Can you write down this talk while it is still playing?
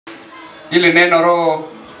Ili neno Roho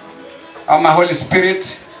ama Holy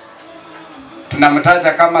Spirit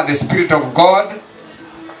tunamtaja kama the Spirit of God,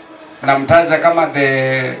 tunamtaja kama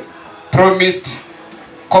the promised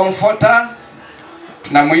comforter,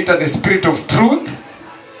 tunamuita the Spirit of truth,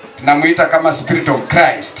 tunamuita kama Spirit of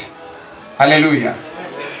Christ. Hallelujah.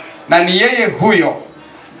 Na ni yeye huyo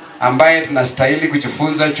ambaye tunastahili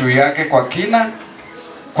kujifunza juu yake kwa kina,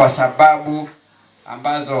 kwa sababu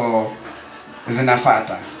ambazo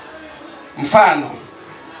zinafuata. Mfano,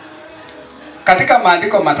 katika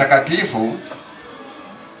maandiko matakatifu,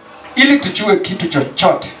 ili tujue kitu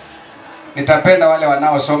chochote, nitapenda wale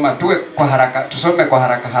wanaosoma tusome kwa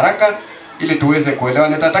haraka ili tuweze kuelewa.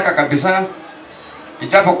 Nitataka kabisa,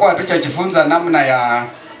 ijapokuwa hatujajifunza namna ya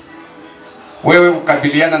wewe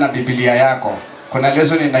kukabiliana na Biblia yako, kuna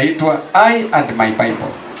lesson inaitwa I and my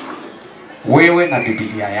Bible. Wewe na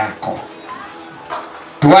Biblia yako.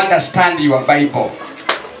 To understand your Bible,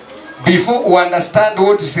 before you understand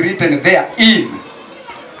what is written therein,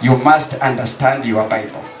 you must understand your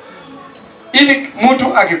Bible. Ili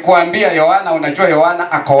mtu akikuambia Yohana, unajua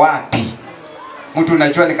Yohana ako wapi? Mtu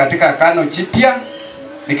unajua ni katika Agano Jipya.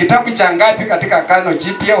 Ni kitabu cha ngapi katika Agano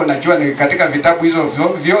Jipya? Unajua ni katika vitabu hizo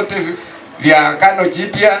vyote vya Agano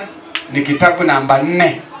Jipya ni kitabu namba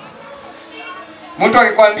 4. Mtu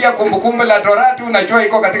akikwambia Kumbukumbu la Torati, unajua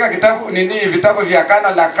iko katika kitabu vitabu vya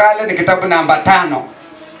Agano la Kale ni kitabu namba 5.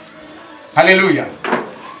 Haleluya.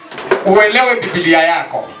 Uelewe Biblia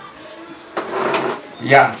yako.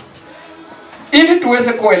 Ili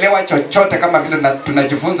tuweze kuelewa chochote kama vile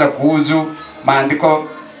tunajifunza kuhusu maandiko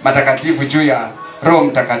matakatifu juu ya Roho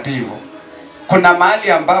Mtakatifu, kuna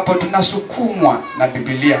mahali ambapo tunasukumwa na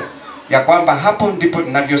Biblia ya kwamba hapo ndipo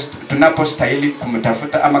tunapostahili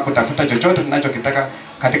kumtafuta ama kutafuta chochote tunachokitaka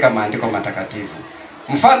katika maandiko matakatifu.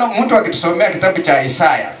 Mfano, mtu akitusomea kitabu cha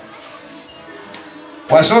Isaya,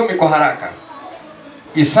 wasomi kwa haraka,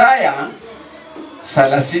 Isaya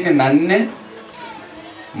 34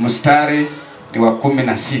 mstari ni wa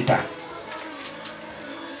 16.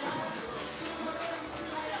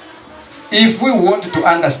 If we want to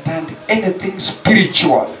understand anything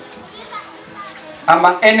spiritual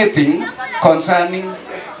ama anything concerning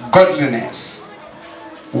godliness,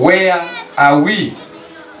 where are we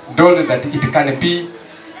told that it can be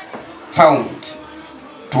found?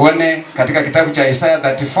 Tuone katika kitabu cha Isaya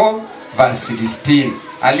 34 verse 16.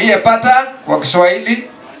 Aliyepata kwa Kiswahili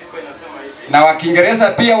na wa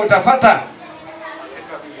Kiingereza pia utafata.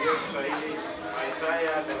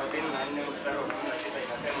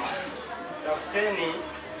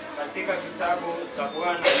 Katika kitabu cha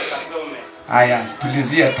Bwana tukasome. Haya,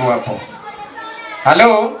 tulizia tu hapo.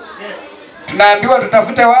 Hello? Yes. Tunaambiwa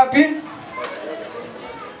tutafute wapi?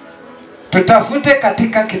 Tutafute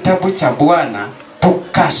katika kitabu cha Bwana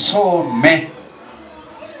tukasome.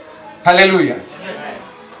 Haleluya.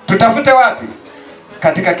 Tutafute wapi?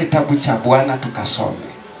 Katika kitabu cha Bwana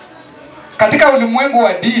tukasome. Katika ulimwengu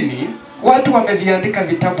wa dini, watu wameviandika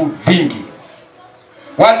vitabu vingi.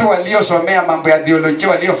 Watu waliosomea mambo ya theolojia,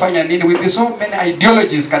 waliofanya nini with so many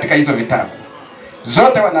ideologies katika hizo vitabu.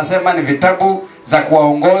 Zote wanasema ni vitabu za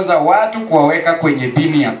kuwaongoza watu kuwaweka kwenye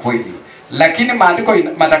dini ya kweli. Lakini maandiko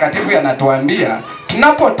matakatifu yanatuambia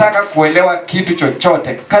tunapotaka kuelewa kitu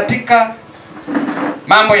chochote katika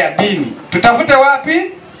mambo ya dini, tutafute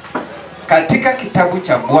wapi? Katika kitabu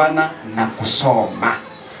cha Bwana na kusoma.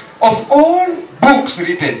 Of all books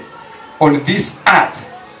written on this earth,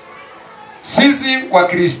 sisi wa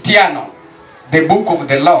Kristiano, the book of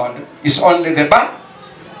the Lord is only the Bible.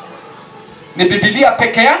 Ni Biblia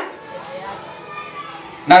peke yake.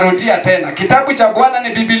 Narudia tena, kitabu cha Bwana ni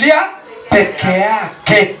Biblia peke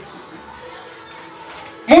yake.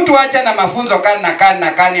 Mtu acha na mafunzo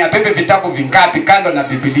kani abebe vitabu vingapi kando na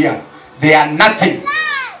Biblia. They are nothing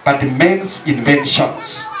but men's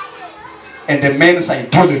inventions and the men's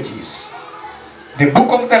ideologies. The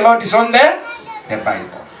book of the Lord is on the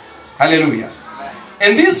Bible. Hallelujah.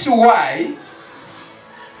 And this is why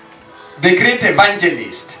the great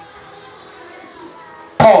evangelist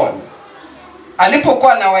Paul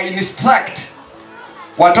alipokuwa na wa-instruct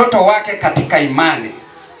watoto wake katika imani,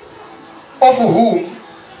 of whom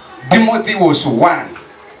Timothy was one.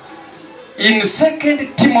 In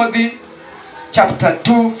 2 Timothy chapter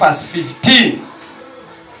 2 verse 15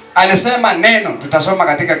 alisema neno, tutasoma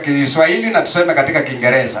katika Kiswahili na tuseme katika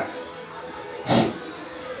Kiingereza.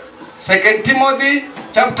 2 Timothy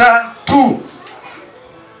chapter 2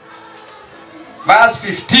 verse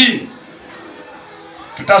 15.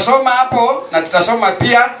 Tutasoma hapo na tutasoma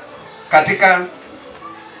pia katika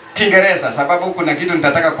Kiingereza sababu kuna kitu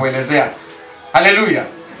nitataka kuelezea. Hallelujah.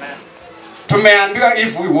 Tumeambiwa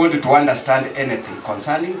if we want to understand anything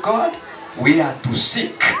concerning God we are to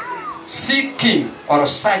seek, seeking or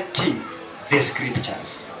searching the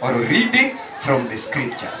scriptures or reading from the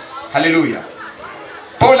scriptures. Hallelujah.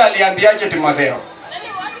 Paul aliambiaje Timotheo?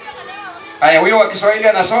 Haya, huyo wa Kiswahili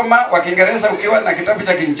anasoma, wa Kiingereza ukiwa na kitabu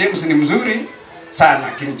cha King James ni mzuri sana,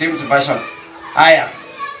 King James version. Haya.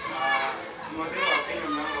 Timotheo wa pili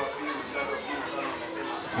mlango wa 2 mstari wa 15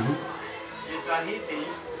 unasema, jitahidi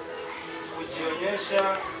kujionyesha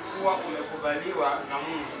kuwa umekubaliwa na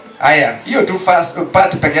Mungu. Haya, hiyo tu first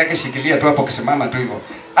part peke yake shikilia tu hapo kisimama tu hivyo.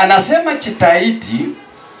 Anasema jitahidi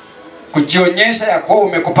kujionyesha ya kuwa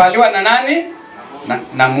umekubaliwa na nani?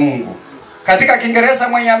 Na Mungu. Katika Kiingereza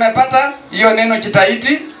mwenye amepata hiyo neno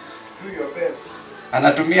jitahidi, Do your best.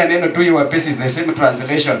 anatumia neno do your best, is the same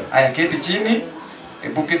translation. Haya, keti chini,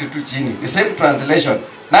 hebu keti tu chini. The same translation.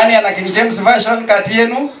 Nani ana King James version kati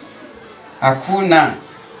yenu? Hakuna.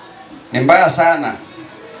 Ni mbaya sana.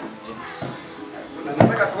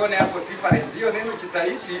 Tunataka tuone hapo difference. Hiyo neno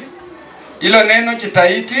jitahidi, hilo neno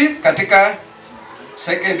jitahidi katika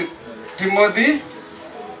 2 Timothy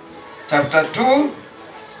chapter 2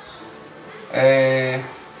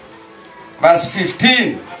 verse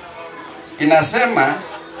 15 inasema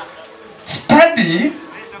study,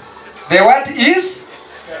 the word is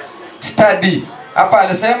study. Hapa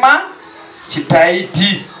alisema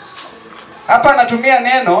jitahidi. Hapa anatumia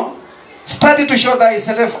neno study to show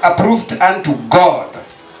thyself approved unto God,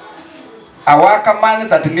 a workman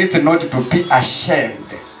that needeth not to be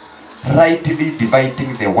ashamed, rightly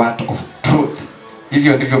dividing the word of truth.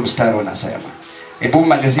 Hivyo ndivyo mstari unasema. Hebu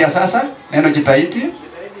malizia sasa neno jitahidi.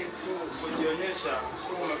 Jitahidi kujionyesha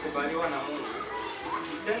kuwa umekubaliwa na Mungu.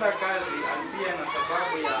 Tenda kazi asiye na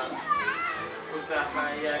sababu ya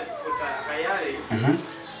kutahayari,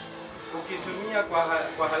 ukitumia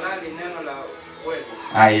kwa halali neno la kweli.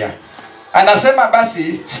 Haya. Anasema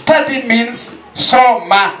basi study means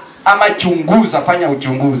soma ama chunguza, fanya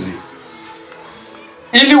uchunguzi.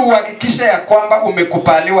 Ili uhakikishe ya kwamba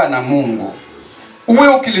umekubaliwa na Mungu. Uwe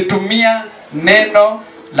ukilitumia neno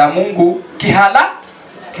la Mungu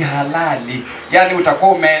kihalali. Yaani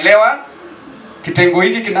utakuwa umeelewa kitengo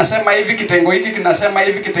hiki kinasema hivi, kitengo hiki kinasema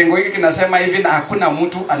hivi, kitengo hiki kinasema hivi, na hakuna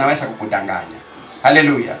mtu anaweza kukudanganya.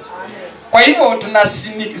 Haleluya. Kwa hivyo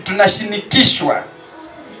tunashinikishwa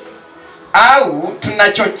au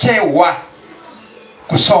tunachochewa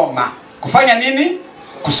kusoma. Kufanya nini?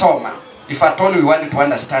 Kusoma. If at all we want to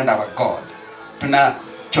understand our God,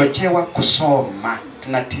 tunachochewa kusoma.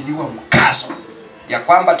 Tunatiliwa mkazo ya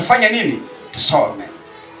kwamba tufanye nini? Tusome.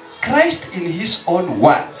 Christ in his own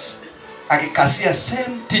words akikasia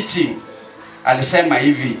same teaching alisema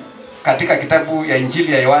hivi katika kitabu ya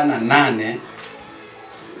Injili ya Yohana 8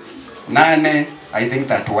 I think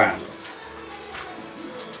that one.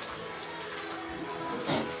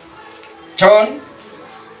 John,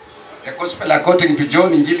 the gospel according to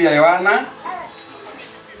John, Injili ya Yohana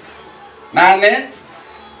 8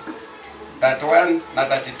 that one na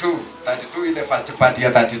 32 ile first part ya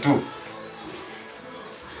 32.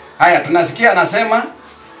 Haya, tunasikia anasema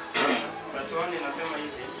Batuani nasema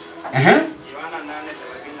hivi. Yohana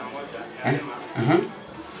 8:31 nasema,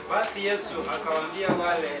 basi Yesu akawaambia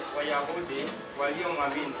wale Wayahudi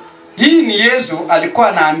waliomwamini. Hii ni Yesu alikuwa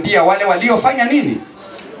anaambia wale waliofanya nini?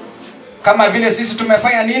 Kama vile sisi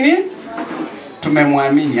tumefanya nini?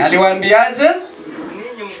 Tumemwamini. Aliwaambiaje?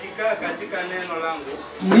 Ninyi mkikaa katika neno langu,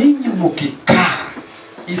 Ninyi mkikaa,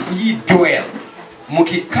 if ye dwell,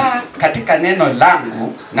 mkikaa katika neno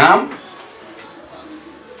langu, naam.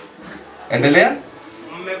 Endelea.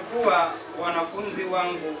 mmekuwa wanafunzi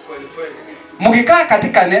wangu kweli kweli. Mkikaa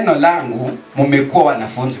katika neno langu, mmekuwa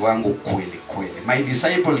wanafunzi wangu kweli kweli. My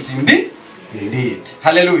disciples indeed.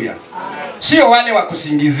 Hallelujah. Sio wale wa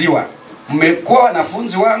kusingiziwa. Mmekuwa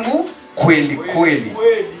wanafunzi wangu kweli kweli.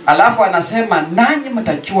 Alafu anasema nanyi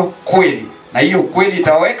mtajua kweli, na hiyo kweli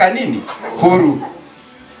itawaweka nini? Huru.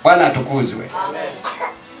 Bwana atukuzwe.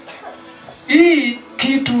 Hii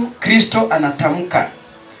kitu Kristo anatamka,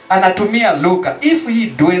 anatumia Luka, if ye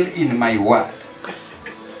dwell in my word,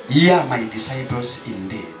 ye are my disciples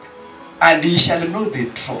indeed, and ye shall know the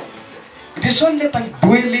truth. It is only by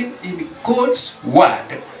dwelling in God's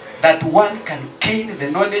word that one can gain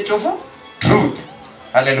the knowledge of truth.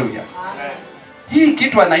 Hallelujah. Hii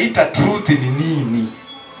kitu anaita truth ni nini?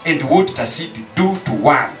 And what does it do to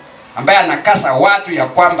one? Ambaye anakasa watu ya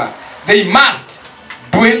kwamba they must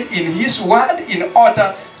dwell in his word in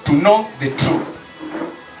order to know the truth.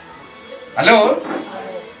 Hello?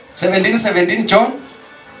 17 John,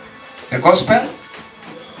 the gospel.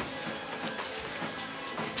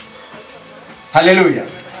 Hallelujah.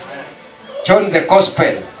 John the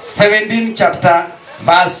gospel, 17 chapter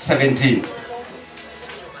verse 17.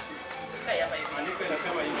 Maandiko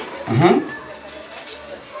inasema hivi.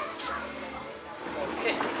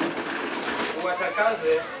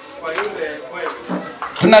 Uwatakaze kwa yule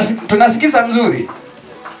kweli. Tunasikiza mzuri.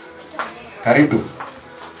 Karibu.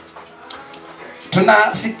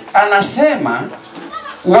 Anasema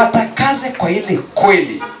watakaze kwa ile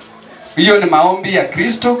kweli. Hiyo ni maombi ya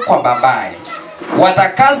Kristo kwa babaye.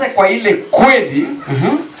 Watakaze kwa ile kweli.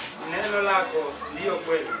 Neno lako ndio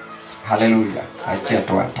kweli. Haleluya. Achia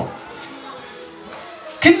tu hapo.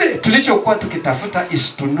 Kile tulichokuwa tukitafuta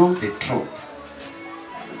is to know the truth.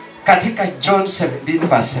 Katika John 17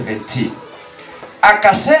 verse 17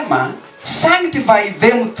 akasema, sanctify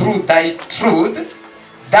them through thy truth,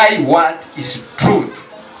 thy word is truth.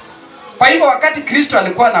 Kwa hivyo wakati Kristo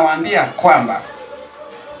alikuwa anawaambia kwamba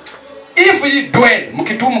if ye dwell,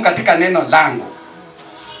 mkitumu katika neno langu,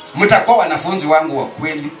 mtakuwa wanafunzi wangu wa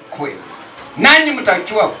kweli kweli, nanyi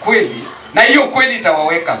mtajua kweli, na hiyo kweli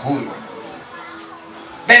itawaweka huru.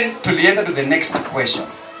 Then tulienda to the next question.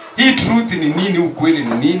 Hii truth ni nini? Ukweli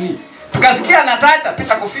ni nini? Tukasikia anataja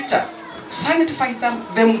bila kuficha, sanctify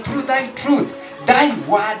them through thy truth, thy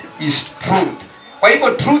word is truth. Kwa hivyo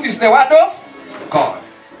truth is the word of God,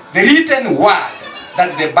 the written word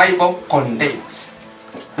that the Bible contains.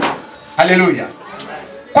 Hallelujah.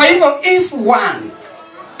 Kwa hivyo if one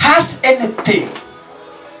has anything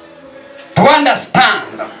to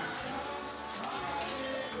understand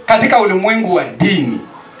katika ulimwengu wa dini,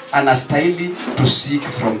 anastahili to seek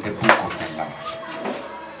from the book of the Lord.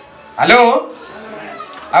 Hello?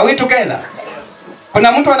 Are we together?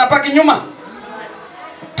 Kuna mtu anapaki nyuma?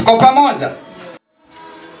 Tuko pamoja?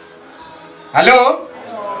 Hello?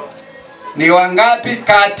 Ni wangapi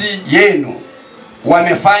kati yenu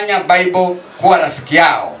wamefanya Bible kuwa rafiki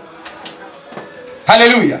yao?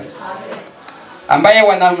 Hallelujah. Ambaye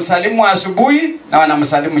wanamsalimu asubuhi na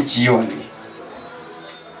wanamsalimu jioni.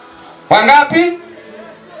 Wangapi?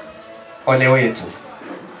 Ole wetu.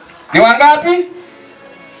 Ni wangapi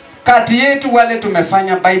kati yetu wale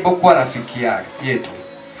tumefanya Bible kuwa rafiki yetu?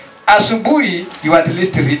 Asubuhi you at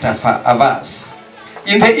least read a verse.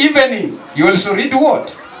 In the evening you also read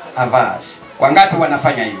what? A verse. Wangapi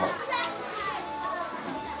wanafanya hivyo?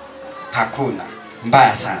 Hakuna.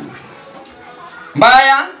 Mbaya sana.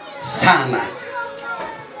 Mbaya sana.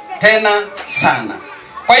 Tena sana.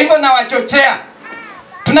 Kwa hivyo na wachochea,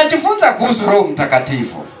 tunajifunza kuhusu Roho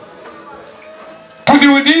Mtakatifu.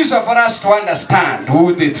 Tuliulizwa for us to understand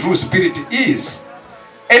who the true Spirit is,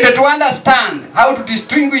 and to understand how to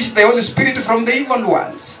distinguish the Holy Spirit from the evil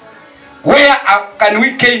ones. Where can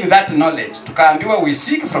we gain that knowledge? Tukaambiwa we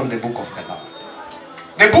seek from the book of the Lord.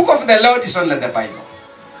 The book of the Lord is only the Bible.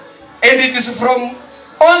 And it is from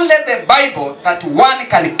only the Bible that one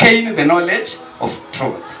can gain the knowledge of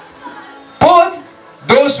truth. Both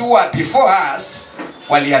those who are before us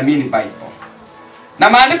waliamini Bible. Na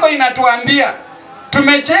maandiko inatuambia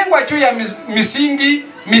tumejengwa juu ya misingi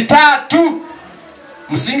mitatu.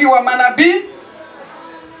 Msingi wa manabii,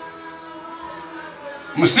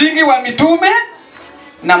 msingi wa mitume,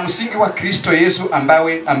 na msingi wa Kristo Yesu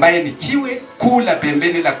ambaye ni jiwe kuu la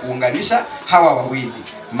pembeni la kuunganisha hawa wawili,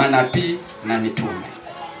 manabii na mitume.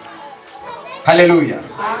 Haleluya.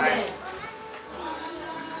 Amen.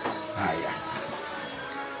 Haya.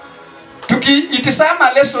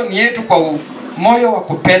 Tukiitazama lesson yetu kwa moyo wa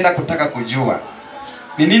kupenda kutaka kujua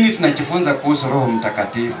ni nini tunajifunza kuhusu Roho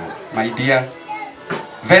Mtakatifu, my dear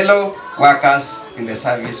fellow workers in the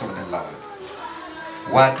service of the Lord.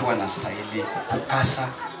 Watu wanastahili kukasa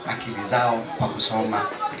akili zao kwa kusoma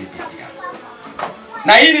Biblia.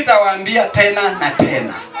 Na hii nitawaambia tena na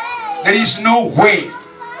tena. There is no way.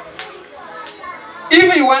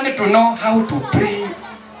 If you want to know how to pray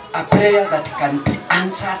a prayer that can be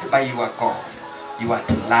answered by your God, you have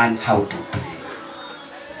to learn how to pray.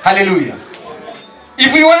 Hallelujah.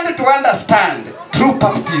 If you want to understand true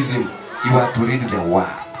baptism, you have to read the word.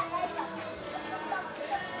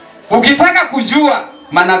 Ukitaka kujua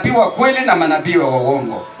manabii wa kweli na manabii wa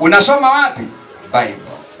uongo, unasoma wapi?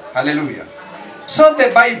 Bible. Hallelujah. So the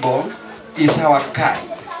Bible is our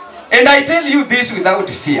guide. And I tell you this without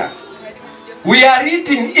fear. We are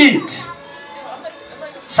reading it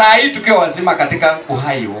saa hii tukiwa wazima katika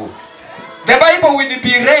uhai huu. The Bible will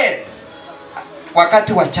be read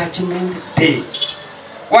wakati wa Judgment Day.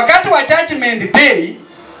 Wakati wa Judgment Day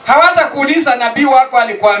hawatakuuliza nabii wako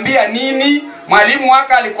alikuambia nini, mwalimu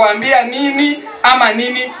wako alikuambia nini ama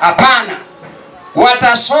nini. Hapana.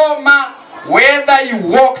 Watasoma whether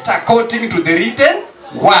you walked according to the written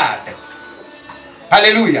word.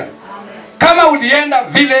 Hallelujah. Kama ulienda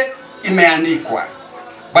vile imeandikwa.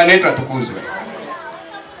 Bwana wetu atukuzwe.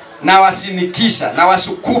 Na wasinikisha, na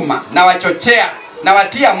wasukuma, na wachochea, na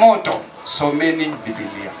watia moto someni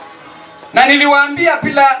Biblia. Na niliwaambia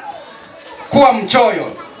bila kuwa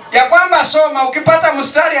mchoyo ya kwamba soma, ukipata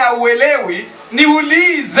mstari hauelewi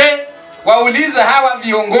niulize, waulize hawa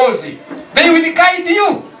viongozi, they will guide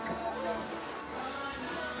you.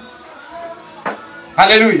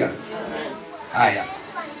 Haleluya. Haya,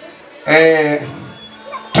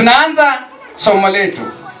 tunaanza somo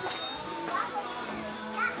letu.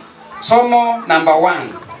 Somo number 1.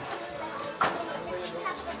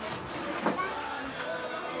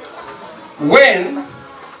 When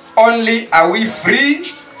only are we free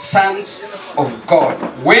sons of God?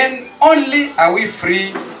 When only are we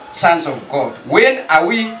free sons of God? When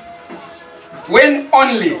only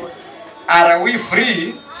are we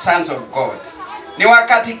free sons of God? Ni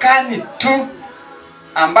wakati gani tu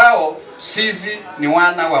ambao sisi ni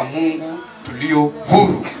wana wa Mungu tulio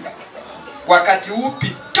huru? Wakati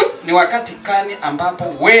upi tu? Ni wakati gani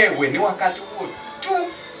ambapo wewe, ni wakati huo tu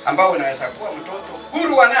ambao unaweza kuwa mtoto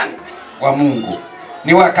huru wa nani? Wa Mungu.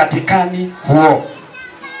 Ni wakati gani huo?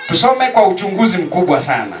 Tusome kwa uchunguzi mkubwa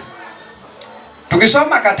sana.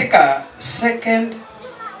 Tukisoma katika 2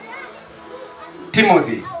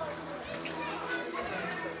 Timothy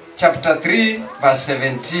chapter 3 verse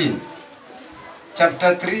 17.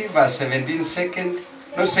 Chapter 3 verse 17,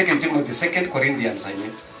 not 2 Timothy, 2 Corinthians, I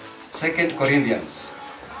mean. 2 Corinthians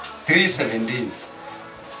 3:17.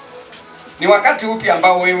 Ni wakati upi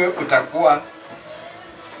ambao wewe utakuwa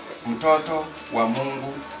mtoto wa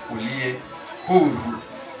Mungu uliye huru?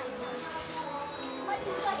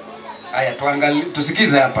 Aya, tuangalie,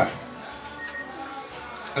 tusikize hapa.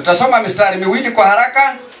 Tutasoma mistari miwili kwa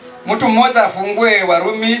haraka. Mtu mmoja afungue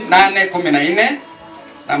Warumi 8:14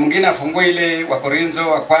 na mwingine afungue ile wa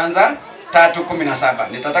Korintho wa kwanza 3:17.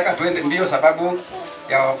 Nitataka tuende mbio sababu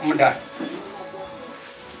ya muda.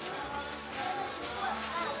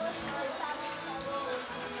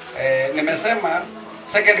 Nimesema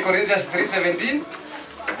 2 Corinthians 3:17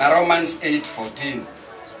 na Romans 8:14.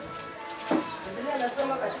 Biblia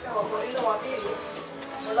inasema katika Wakorintho wa pili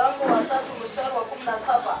mlango wa 3 mstari wa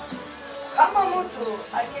 17, kama mtu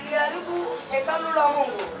akiliharibu hekalu la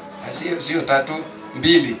Mungu. Sio 3,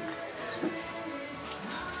 2.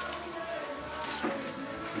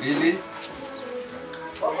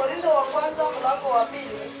 Wakorintho wa kwanza mlango wa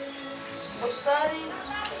pili mstari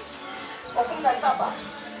wa 17.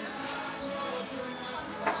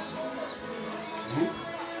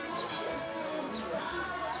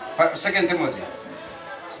 Second Timothy.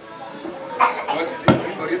 What is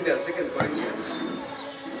it? Corinthians, 2 Corinthians.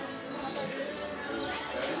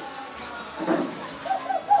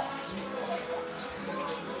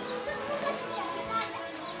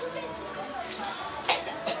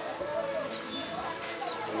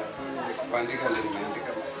 Kuandika leo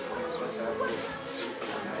nimeandika.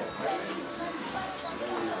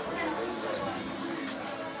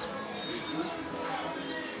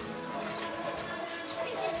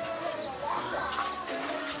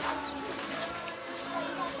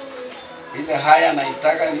 Ile haya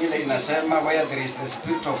naitaka ni ile inasema where there is the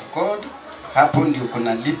spirit of God, hapo ndio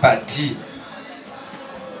kuna liberty.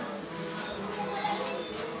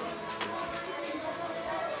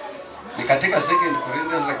 Ni katika 2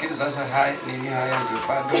 Corinthians, lakini sasa haya nini, haya ndio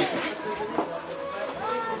bado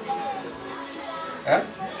eh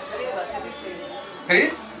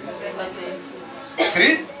 3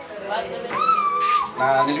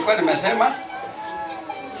 na nilikuwa nimesema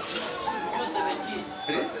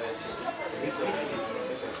 3.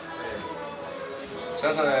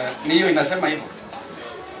 Sasa ni hiyo inasema hivyo.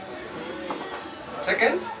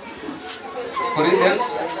 2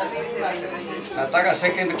 Corinthians. Nataka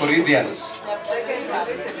 2 Corinthians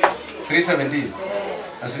 3:17.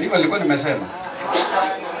 Sasa ndivyo nilikuwa nimesema.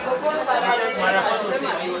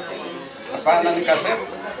 Hapana, nikasema.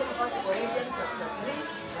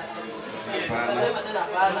 Hapana.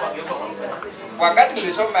 Wakati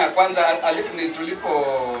nilisoma ya kwanza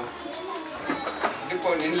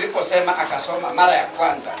niliposema akasoma mara ya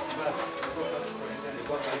kwanza.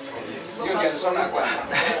 Hiyo ndio alisoma ya kwanza.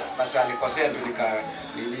 Basi alikosea ndio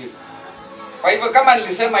nili. Kwa hivyo kama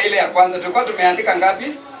nilisema ile ya kwanza tulikuwa tumeandika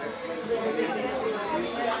ngapi?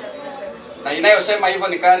 Na inayosema hivyo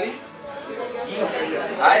ni gani?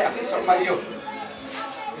 Haya, soma hiyo.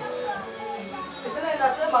 Biblia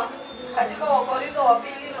inasema katika Wakorintho wa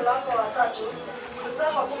pili mlango wa 3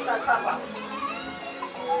 mstari wa 17,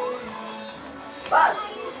 basi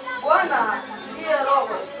Bwana ndiye roho.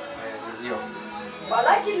 Ndio.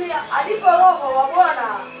 Walakini alipo roho wa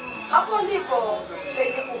Bwana, hapo ndipo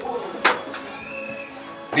penye uhuru.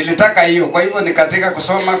 Nilitaka hiyo. Kwa hivyo ni katika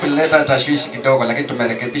kusoma kuleta tashwishi kidogo, lakini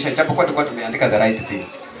tumerekebisha japo kwa tulikuwa tumeandika the right thing.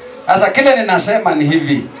 Sasa kile ninasema ni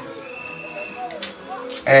hivi.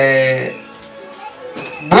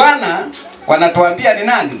 Bwana wanatuambia ni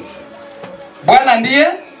nani? Bwana ndiye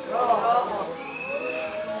Roho.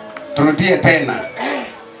 Turudie tena.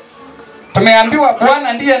 Tumeambiwa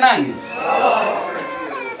Bwana ndiye nani? Roho.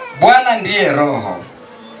 Bwana ndiye Roho.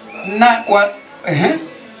 Na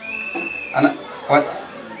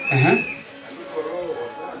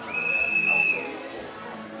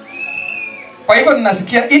Kwa hivyo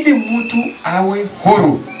tunasikia ili mtu awe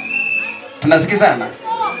huru. Tunasikizana?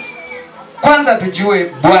 Kwanza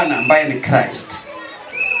tujue Bwana ambaye ni Christ.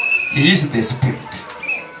 He is the Spirit.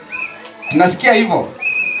 Tunasikia hivyo.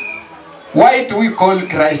 Why do we call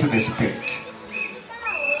Christ the Spirit?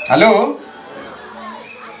 Hello?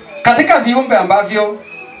 Katika viumbe ambavyo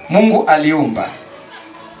Mungu aliumba,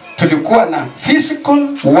 tulikuwa na physical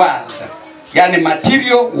world, yani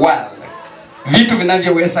material world, vitu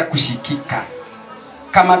vinavyoweza kushikika.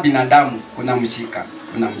 Kama binadamu unamshika.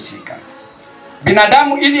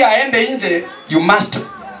 Binadamu ili aende nje, you must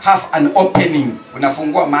have an opening.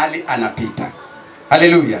 Unafungua mahali anapita.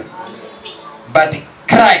 Hallelujah. But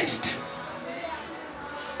Christ,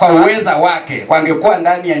 kwa uweza wake, wangekuwa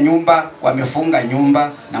ndani ya nyumba, wamefunga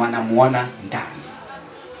nyumba na wanamuona ndani.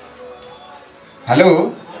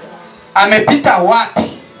 Hello? Amepita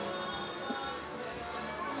wapi?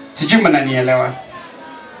 Sijui mnanielewa.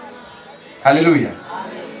 Hallelujah.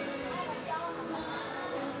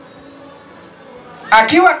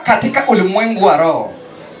 Akiwa katika ulimwengu wa roho,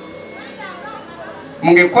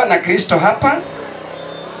 mungekuwa na Kristo hapa,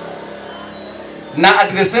 na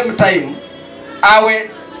at the same time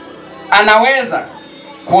awe anaweza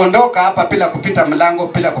kuondoka hapa bila kupita mlango,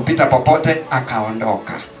 bila kupita popote,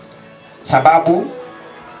 akaondoka. Sababu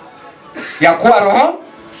ya kuwa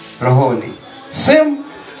rohoni. Same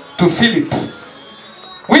to Philip,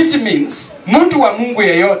 which means mtu wa Mungu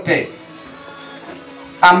yeyote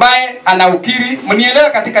ambaye anaukiri, mnielewe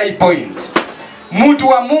katika hii point. Mtu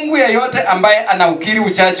wa Mungu yeyote ambaye anaukiri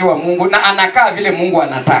uchache wa Mungu na anakaa vile Mungu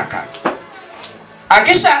anataka,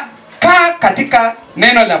 akisha kaa katika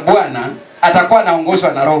neno la Bwana, atakuwa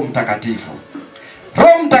anaongozwa na Roho Mtakatifu.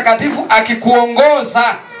 Roho Mtakatifu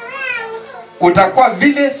akikuongoza, utakuwa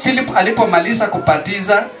vile Philip alipomaliza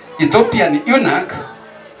kupatiza Ethiopian eunuch,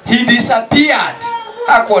 he disappeared.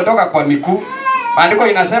 Hakuondoka kwa miguu. Maandiko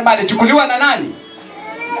inasema alichukuliwa na nani?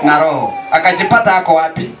 Na Roho. Akajipata hako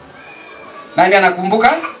wapi? Nani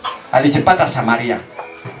anakumbuka? Alijipata Samaria.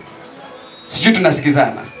 Sijui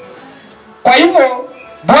tunasikizana. Kwa hivyo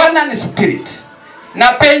Bwana ni Spirit, na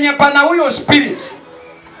penye pana huyo Spirit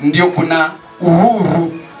ndio kuna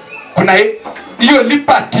uhuru, kuna hiyo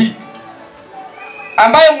liberty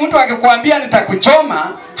ambayo mtu akikwambia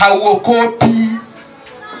nitakuchoma,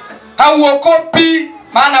 hauokopi,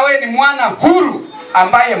 maana we ni mwana huru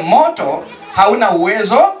ambaye moto hauna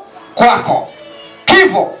uwezo kwako,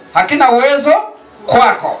 kifo hakina uwezo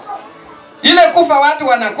kwako. Ile kufa watu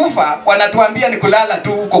wanakufa, wanatuambia ni kulala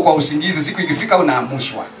tu huko kwa usingizi, siku ikifika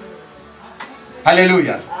unaamushwa.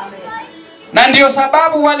 Haleluya. Na ndio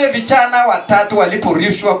sababu wale vijana watatu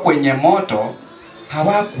waliporushwa kwenye moto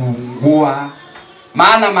hawakuungua,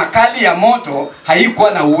 maana makali ya moto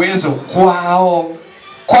haikuwa na uwezo kwao.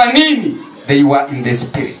 Kwa nini? They were in the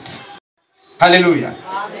Spirit. Haleluya.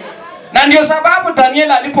 Na ndio sababu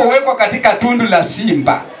Daniel alipowekwa katika tundu la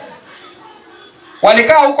simba,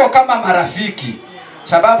 walikaa huko kama marafiki,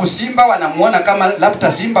 sababu simba wanamuona kama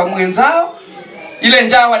labda simba mwenzao. Ile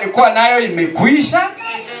njaa walikuwa nayo imekuisha,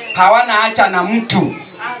 hawana hacha na mtu,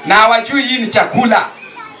 na hawajui hii ni chakula,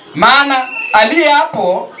 maana aliye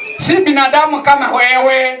hapo si binadamu kama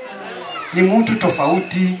wewe, ni mtu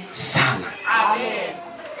tofauti sana. Amen.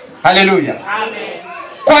 Haleluya. Amen.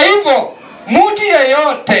 Kwa hivyo mtu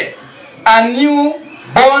yeyote, a new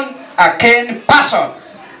born again person,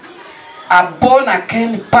 a born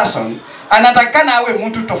again person, anatakana awe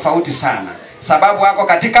mtu tofauti sana, sababu wako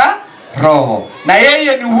katika Roho, na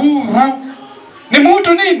yeye ni huru. Ni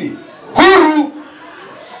mtu nini? Huru.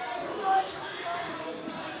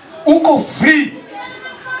 Uko free.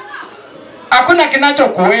 Hakuna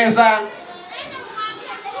kinachokuweza.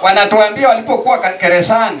 Wanatuambia walipokuwa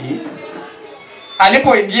gerezani,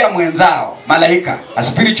 alipoingia mwenzao malaika, a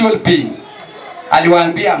spiritual being,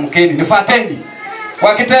 aliwaambia mkeni, nifuateni.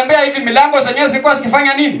 Wakitembea hivi, milango zenyewe zilikuwa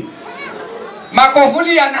zikifanya nini?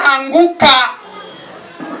 Makofuli yanaanguka.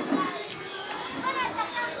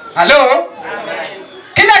 Halo?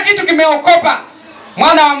 Kila kitu kimeokopa.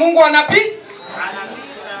 Mwana wa Mungu anapita.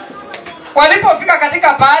 Walipofika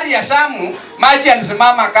katika bahari ya Shamu, maji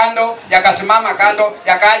yalisimama kando, yakasimama kando,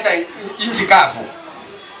 yakaacha inji kavu.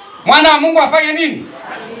 Mwana wa Mungu afanye nini?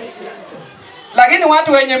 Lakini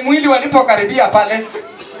watu wenye mwili walipokaribia pale,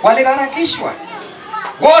 waliharakishwa.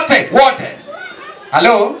 wote.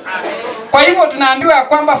 Hello? Kwa hivyo tunaambiwa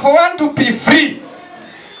kwamba for one to be free,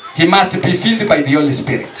 he must be filled by the Holy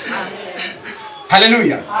Spirit.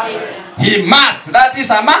 Hallelujah. He must. That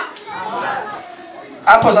is a must.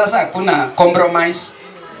 Hapo sasa hakuna compromise.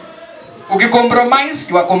 Ukicompromise,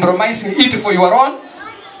 you are compromising it for your own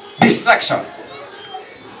destruction.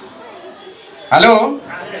 Hello?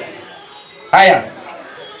 Haya.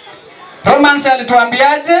 Romans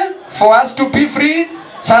alituambiaje? For us to be free,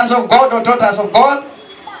 sons of God or daughters of God,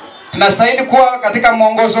 tunastahili kuwa katika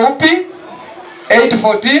mwongozo upi?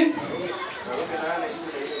 8:14.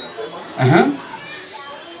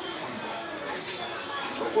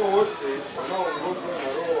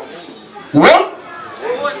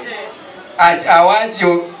 Awaji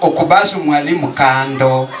okubasu mwalimu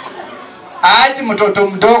kando, aji mtoto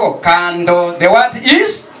mdogo kando. The word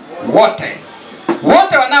is wote.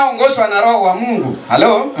 Wote wanaoongozwa na Roho wa Mungu.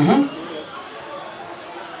 Hello?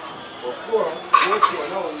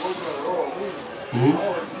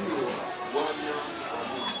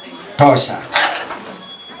 Tosha.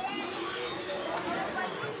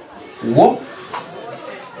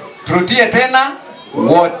 Turudie tena,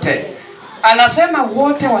 wote. Anasema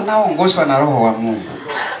wote wanaoongozwa na Roho wa Mungu.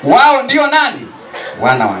 Wao ndio nani?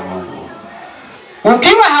 Wana wa Mungu.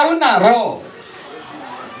 Ukiwa hauna roho,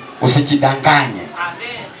 usijidanganye.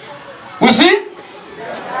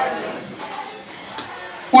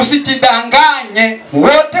 Usijidanganye.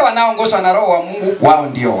 Wote wanaoongozwa na Roho wa Mungu, wao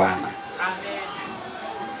ndio wana.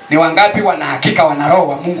 Ni wangapi wana hakika wana Roho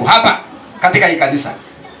wa Mungu hapa katika hii kanisa?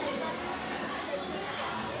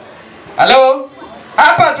 Hello?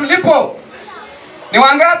 Hapa tulipo ni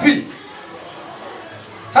wangapi?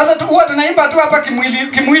 Sasa huwa tunaimba tu hapa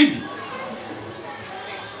kimwili.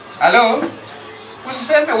 Hello?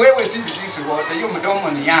 Usiseme wewe sisi wote, hiyo mdomo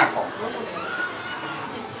ni yako.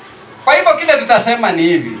 Kwa hivyo kile tutasema ni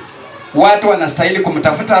hivi: watu wanastahili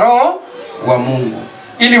kumtafuta Roho wa Mungu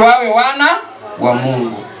ili wawe wana wa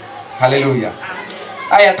Mungu. Haleluya.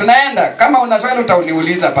 Haya, tunaenda. Kama una swali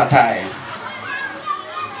utauniuliza pataye.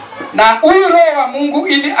 Na huyu Roho wa Mungu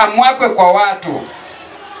ili amwakwe kwa watu,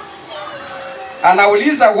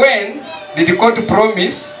 anauliza, when did God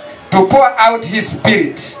promise to pour out his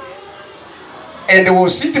spirit, and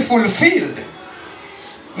was it fulfilled?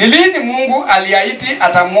 Ni lini Mungu aliahidi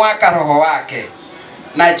atamwaka Roho wake?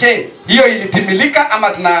 Na je, hiyo ilitimilika ama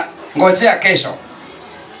tunangojea kesho?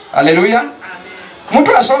 Haleluya.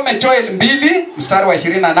 Mtu asome Joel 2 mstari wa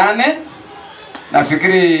 28.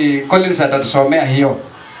 Nafikiri Collins atatusomea hiyo.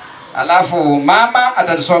 Alafu mama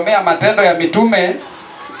atatusomea Matendo ya Mitume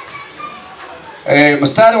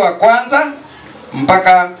mstari wa 1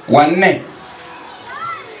 mpaka wa 4.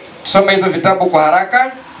 Tusome hizo vitabu kwa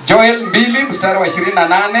haraka. Joel 2 mstari wa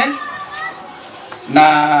 28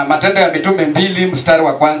 na Matendo ya Mitume 2 mstari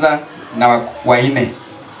wa 1 na wa 4.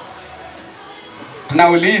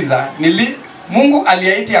 Tunauliza, Mungu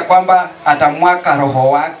aliahidi ya kwamba atamwaka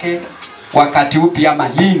Roho wake wakati upi ama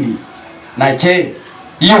lini? Na je,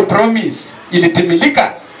 hiyo promise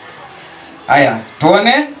ilitimilika? Haya,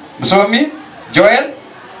 tuone. Msomi Joel.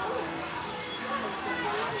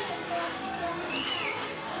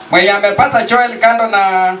 Mwenye amepata Joel kando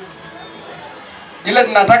na ile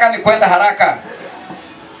tunataka ni kwenda haraka.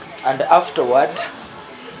 And afterward,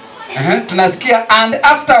 tunasikia and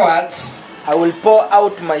afterwards I will pour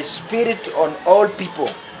out my spirit on all people.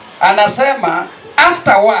 Anasema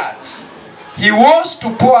afterwards he was to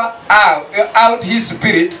pour out his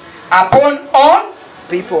spirit upon all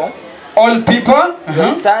people. All people.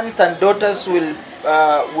 Your sons and daughters will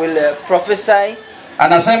prophesy.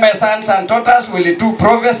 Anasema sons and daughters will do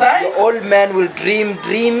prophesy. Your old men will dream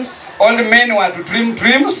dreams. Old men were to dream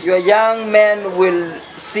dreams. Your young men will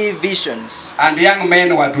see visions. And young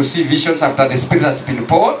men were to see visions after the spirit has been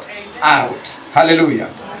poured out. Hallelujah.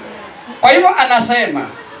 Kwa hivyo anasema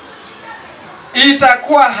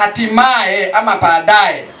itakuwa hatimaye ama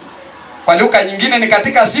baadaye, kwa lugha nyingine ni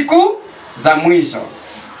katika siku za mwisho,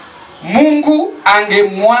 Mungu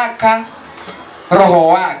angemwaka Roho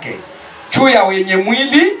wake juu ya wenye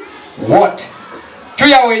mwili wote. Juu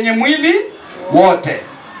ya wenye mwili wote.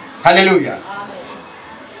 Haleluya.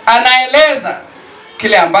 Anaeleza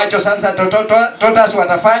kile ambacho sasa daughters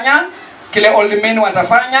watafanya, kile old men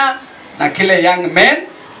watafanya na kile young men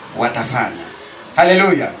watafanya.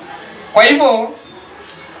 Haleluya. Kwa hivyo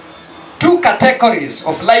two categories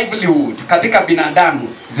of livelihood katika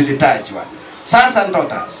binadamu zilitajwa: sons and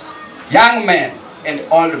daughters, young men and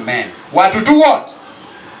old men. What to do what?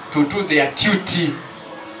 To do their duty.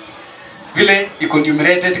 Vile iko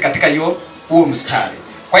enumerated katika huo mstari.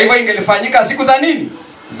 Kwa hivyo ingelifanyika siku za nini?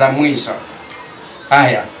 Za mwisho.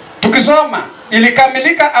 Haya. Tukisoma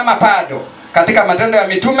ilikamilika ama bado katika Matendo ya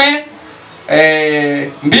Mitume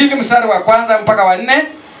 2 mstari wa kwanza mpaka wa 4.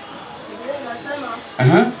 Biblia inasema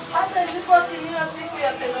hata ilipotimia siku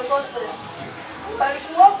ya Pentekoste,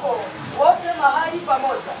 walikuwako wote mahali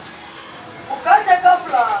pamoja. Ukaja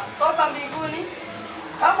ghafla toka mbinguni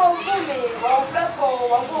kama uvumi wa upepo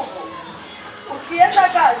wa nguvu, ukienda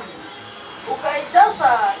kazi,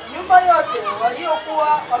 ukaijaza nyumba yote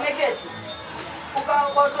waliokuwa wameketi.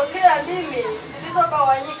 Ukawatokea ndimi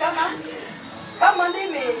zilizogawanyikana kama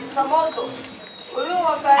ndimi za moto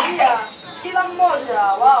uliowakalia kila mmoja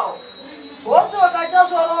wao. Wote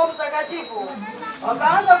wakajazwa Roho Mtakatifu,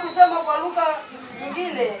 wakaanza kusema kwa lugha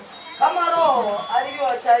nyingine kama Roho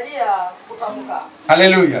alivyowajalia kutamka.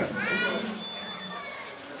 Haleluya.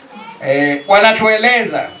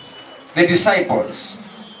 Wanatueleza the disciples.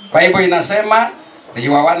 Bible inasema they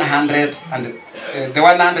were 100 and the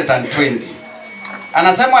 120.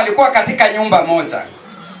 Anasema walikuwa katika nyumba moja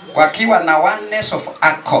wakiwa na oneness of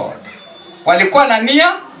accord. Walikuwa na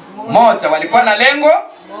nia moja, walikuwa na lengo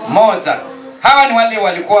moja. Hawa ni wale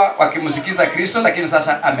walikuwa wakimsikiza Kristo, lakini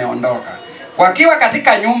sasa ameondoka. Wakiwa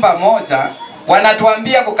katika nyumba moja,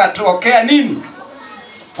 wanatuambia kukatokea nini?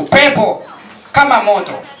 Upepo kama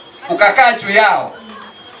moto ukakaa juu yao.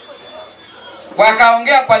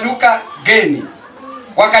 Wakaongea kwa lugha geni.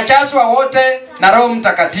 Wakachazwa wote na Roho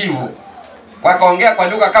Mtakatifu. Wakaongea kwa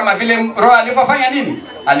lugha kama vile Roho alivyofanya nini?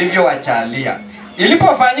 Alivyowajalia.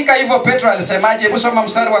 Ilipofanyika hivyo, Petro alisemaje? Hebu soma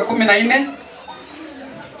mstari wa 14.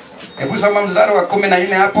 Hebu soma mstari wa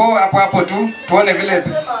 14 hapo tu tuone vile.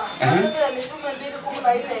 Matendo ya Mitume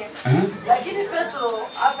 2:14. Lakini Petro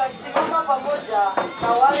akasimama pamoja na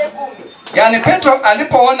wale 10. Yaani Petro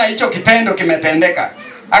alipoona hicho kitendo kimetendeka,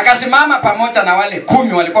 akasimama pamoja na wale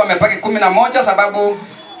 10. Walikuwa wamepaki 11 sababu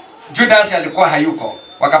Judas alikuwa hayuko.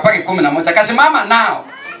 Wakapaki 11. Akasimama nao.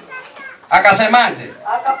 Akasemaje?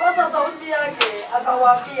 Akapaza sauti yake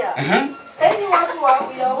akawaambia, enyi watu wa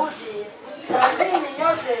Uyahudi na ninyi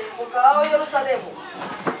nyote mkaao Yerusalemu,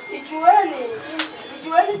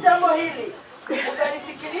 ijueni jambo hili,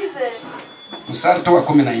 mkalisikilize Mstari tu wa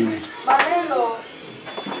 14. maneno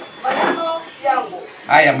yangu.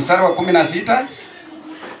 Haya, mstari wa 16.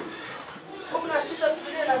 16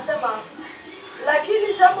 Biblia inasema,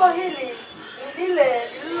 lakini jambo hili ni lile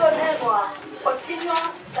lililonenwa kwa kinywa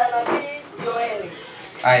cha nabii Yoeli.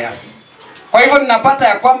 Haya. Kwa hivyo tunapata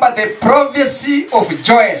ya kwamba the prophecy of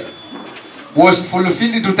Joel was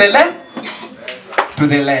fulfilled to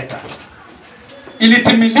the letter.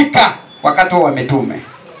 Ilitimilika wakati wa mitume.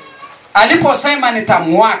 Aliposema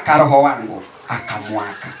nitamwaka roho wangu,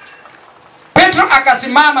 akamwaka. Petro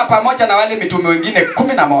akasimama pamoja na wale mitume wengine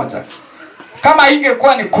 11. Kama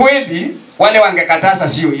ingekuwa ni kweli, wale wangekataza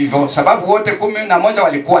sio hivyo, sababu wote 11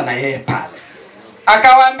 walikuwa na yeye pale.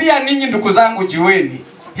 Akawaambia, ninyi ndugu zangu, jueni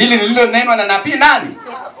hili lililonenwa na nabii nani?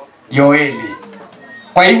 Yoeli.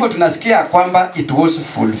 Kwa hivyo tunasikia kwamba it was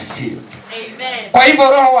fulfilled. Amen. Kwa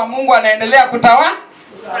hivyo Roho wa Mungu anaendelea kutawala.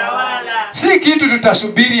 Si kitu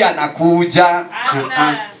tutasubiri anakuja.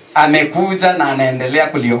 Amekuja na anaendelea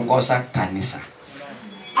kuliongoza kanisa.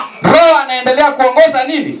 Roho anaendelea kuongoza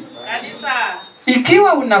nini? Kanisa.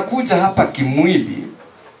 Ikiwa unakuja hapa kimwili,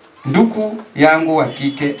 ndugu yangu wa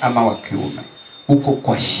kike ama wa kiume, uko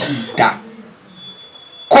kwa shida.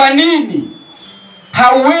 Kwa nini?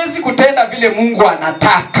 Hauwezi kutenda vile Mungu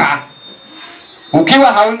anataka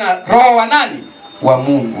ukiwa hauna roho wa nani? Wa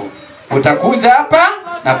Mungu. Utakuja hapa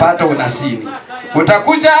na pato unasini.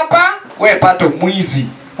 Utakuja hapa we pato mwizi.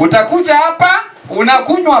 Utakuja hapa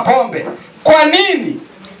unakunywa pombe. Kwa nini?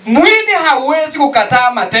 Mwili hauwezi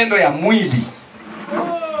kukataa matendo ya mwili.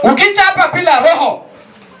 Ukija hapa bila roho,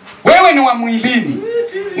 wewe ni wa mwilini.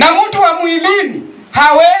 Na mtu wa mwilini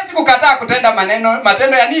hawezi kukataa kutenda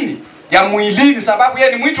matendo ya nini? Ya mwilini, sababu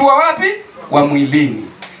yeye ni mtu wa wapi? Wa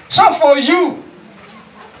mwilini. So for you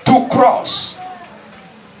to cross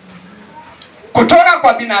kutoka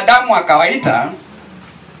kwa binadamu wa kawaida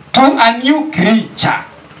to a new creature,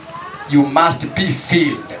 you must be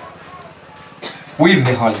filled with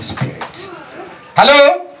the Holy Spirit.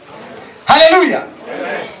 Hello? Hallelujah.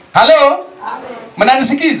 Hello?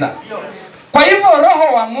 Mnanisikiza? Kwa hivyo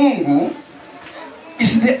Roho wa Mungu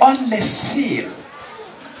is the only seal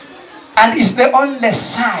and is the only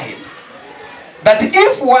sign that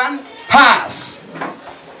if one has,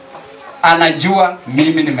 anajua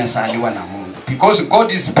mimi nimesaliwa na Mungu, because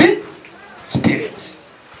God is spirit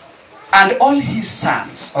and all his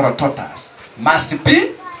sons or daughters must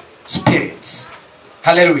be spirits.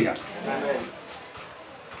 Hallelujah.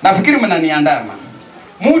 Nafikiri mnaniandama.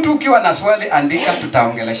 Mtu ukiwa na swali andika,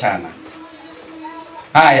 tutaongeleshana.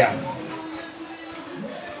 Haya.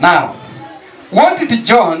 Now, what did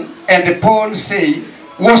John and Paul say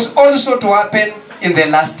was also to happen in the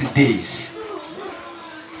last days?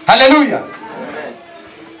 Hallelujah. Amen.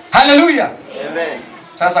 Hallelujah. Amen.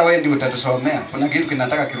 Sasa wewe ndio utatusomea. Kuna kitu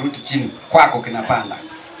kinataka kirudi chini kwako kinapanda.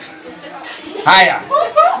 Haya.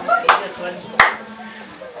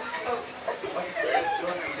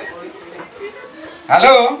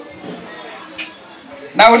 Hello?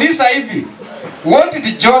 Nauliza hivi. What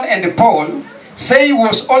did John and Paul say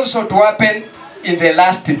was also to happen in the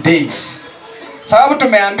last days? Sababu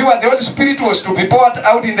tumeambiwa the Holy Spirit was to be poured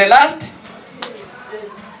out in the last.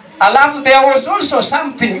 Alafu there was also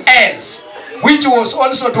something else which was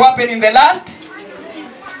also to happen in the last.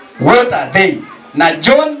 What are they? Na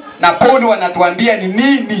John na Paul wanatuambia ni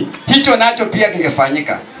nini hicho nacho pia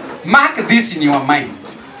kingefanyika. Mark this in your mind.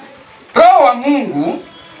 Roho wa Mungu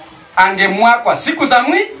angemwakwa siku za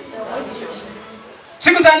mwisho.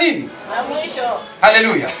 Siku za nini? Na mwisho.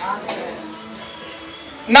 Haleluya.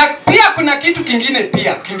 Na pia kuna kitu kingine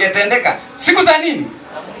pia kingetendeka siku za nini?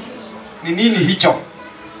 Ni nini hicho?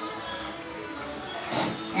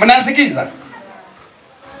 Mnasikiza?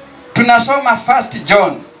 Tunasoma 1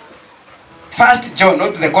 John. 1 John,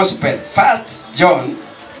 not the gospel. 1 John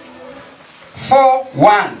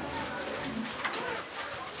 4:1.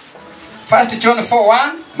 1 John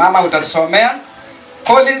 4:1. Mama utatusomea.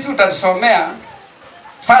 Collins utatusomea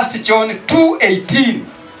 1 John 2:18.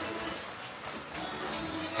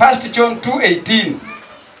 1 John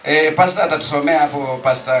 2:18. Pastor atatusomea hapo,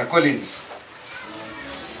 Pastor Collins.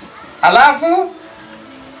 Alafu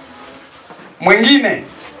mwingine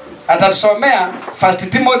atatusomea 1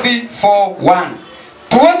 Timothy 4:1.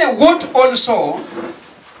 Tuone what also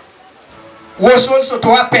was also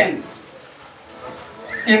to happen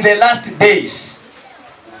in the last days.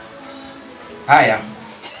 Haya.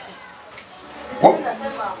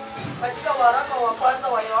 Nasema katika waraka wa kwanza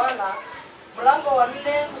wa Yohana mlango wa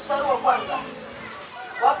 4 mstari wa kwanza.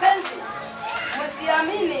 Wapenzi,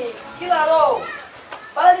 msiamini kila roho,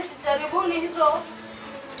 bali sijaribuni hizo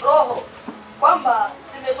roho kwamba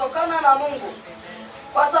zimetokana na Mungu.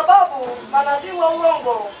 Kwa sababu manabii wa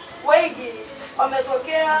uongo wengi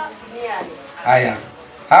wametokea duniani. Haya.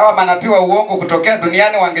 Hawa manabii wa uongo kutokea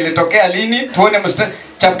duniani wangelitokea lini? Tuone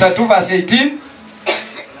chapter 2 verse 18.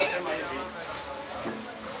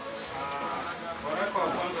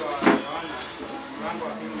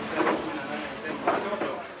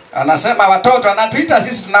 Anasema watoto, anatuita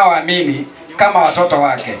sisi tunaoamini kama watoto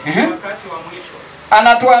wake.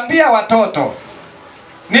 Anatuambia watoto.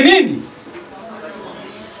 Ni nini?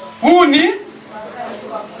 Huu ni?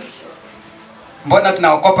 Mbona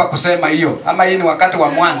tunaokopa kusema hiyo? Ama hii ni wakati wa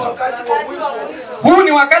mwanzo? Huu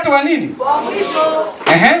ni wakati wa nini? Wa mwisho.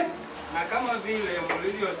 Na kama vile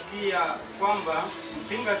mlivyosikia kwamba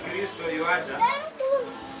mpinga Kristo yuaja,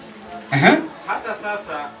 hata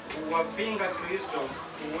sasa wapinga Kristo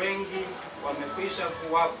wengi wamekwisha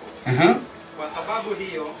kuwapo. Kwa sababu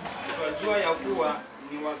hiyo tunajua ya kuwa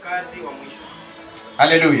ni wakati wa mwisho.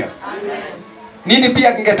 Haleluya. Amen. Nini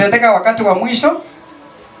pia kingetendeka wakati wa mwisho?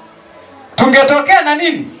 Tungetokea na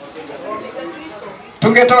nini?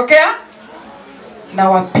 Tungetokea na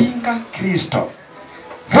wapinga Kristo.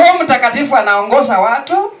 Roho Mtakatifu anaongoza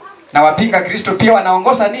watu na wapinga Kristo pia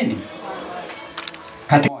wanaongoza nini?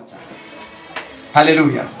 Katika moja.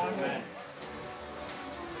 Haleluya.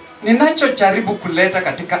 Ninachojaribu kuleta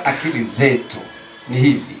katika akili zetu ni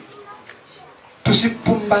hivi.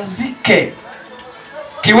 Tusipumbazike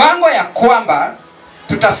kiwango ya kwamba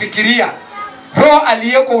tutafikiria roho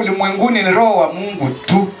aliyeko ulimwenguni ni roho wa Mungu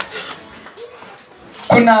tu.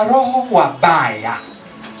 Kuna roho wabaya.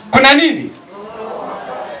 Kuna nini?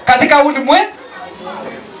 Katika ulimwengu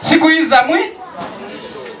siku hizi za mwisho,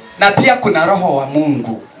 na pia kuna roho wa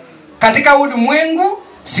Mungu katika ulimwengu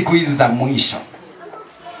siku hizi za mwisho.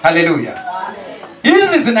 Haleluya.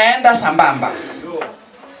 Hizi zinaenda sambamba.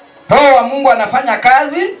 Roho wa Mungu anafanya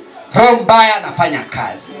kazi, roho mbaya anafanya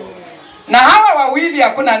kazi. Na hawa wawili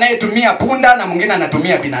hakuna anayetumia punda na mwingine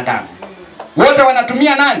anatumia binadamu. Wote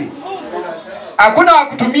wanatumia nani? Hakuna wa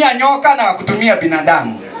kutumia nyoka na wa kutumia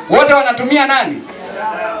binadamu. Wote wanatumia nani?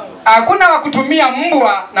 Hakuna wa kutumia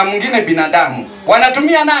mbwa na mwingine binadamu.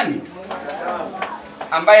 Wanatumia nani?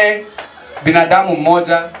 Ambaye binadamu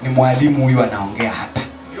mmoja ni mwalimu huyu anaongea hapa.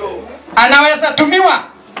 Anaweza tumiwa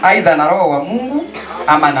aidha na roho wa Mungu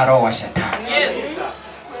ama na roho wa shetani. Yes.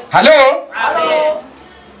 Halo? Halo.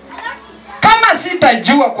 Kama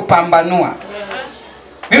sitajua kupambanua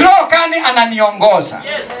ni roho gani ananiongoza?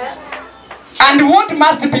 Yes. And what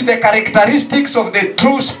must be the characteristics of the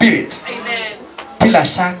true spirit? Amen. Bila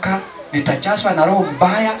shaka nitajazwa na roho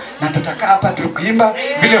mbaya na tutakaa hapa tukiimba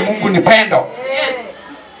vile Mungu ni pendo. Yes.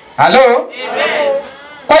 Halo?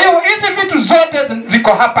 Kwa hiyo hizi vitu zote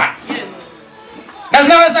ziko hapa. Na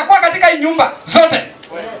zinaweza kuwa katika hii nyumba zote.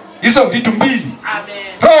 Hizo vitu mbili.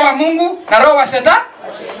 Roho wa Mungu na roho wa Shetani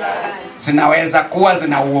zinaweza kuwa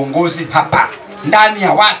zina uongozi hapa ndani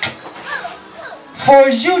ya watu. For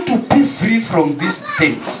you to be free from these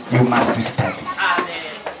things, you must study.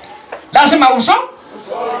 Lazima usome.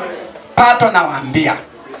 Pato nawaambia,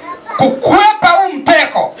 kukwepa huu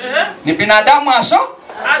mteko ni binadamu asome.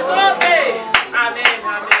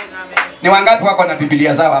 Ni wangapi wako na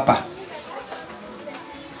Biblia zao hapa?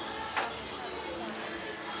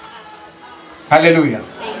 Haleluya.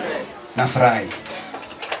 Nafurahi.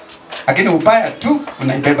 Lakini ubaya tu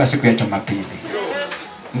unaibeba siku ya Jumapili.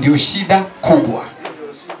 Ndio shida kubwa.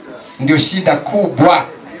 Ndio shida kubwa.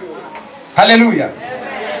 Haleluya.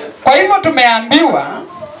 Kwa hivyo tumeambiwa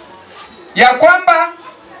ya kwamba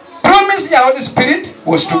promise ya Holy Spirit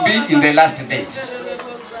was to be in the last days.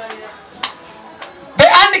 The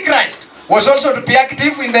Antichrist was also to be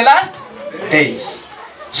active in the last days.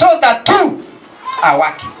 So the two are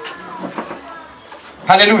working.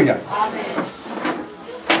 Hallelujah. Amen.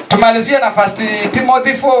 Tumalizie na 1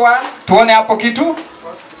 Timothy 4:1 tuone hapo kitu.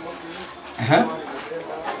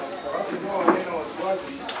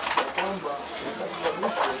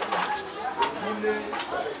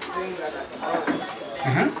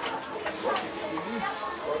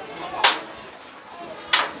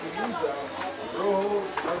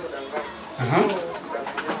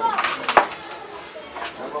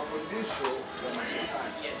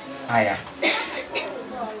 Haya.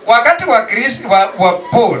 Wakati wa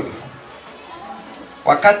Paul,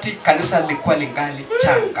 wakati kanisa lilikuwa lingali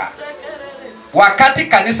changa, wakati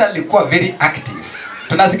kanisa lilikuwa very active,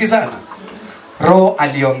 tunasikizana, Roho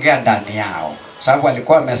aliongea ndani yao, sababu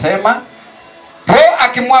alikuwa amesema Roho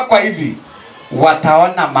akimwakwa hivi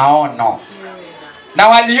wataona maono, na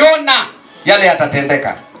waliona yale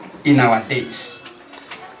yatatendeka in our days.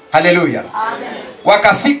 Hallelujah. Amen.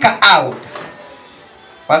 Wakafika out,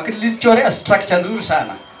 wakilichorea structure nzuri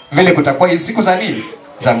sana vile kutakuwa hizi siku za nini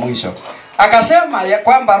za mwisho. Akasema ya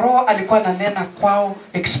kwamba Roho alikuwa ananena kwao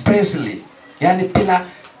expressly, yani bila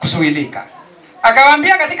kusuilika.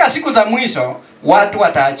 Akawaambia katika siku za mwisho watu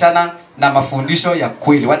wataachana na mafundisho ya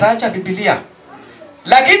kweli, wataacha Biblia,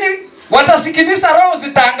 lakini watasikiliza roho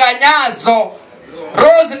zitanganyazo.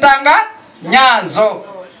 Roho zitanganyazo,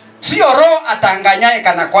 sio roho atanganyaye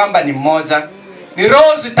kana kwamba ni mmoja, ni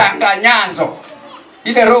roho zitanganyazo.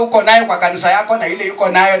 Ile roho uko nayo kwa kanisa yako na ile yuko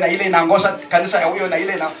nayo na ile inaongoza kanisa ya huyo na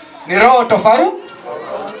ile ni roho tofauti.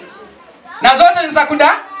 Na zote ni za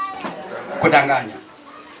kudanganya.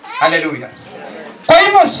 Haleluya. Kwa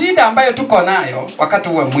hivyo shida ambayo tuko nayo wakati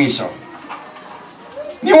wa mwisho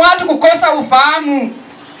ni watu kukosa ufahamu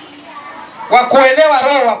wa kuelewa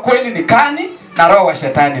roho wa kweli ni kani na roho wa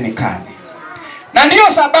shetani ni kani. Na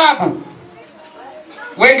ndiyo sababu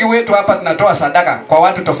wengi wetu hapa tunatoa sadaka kwa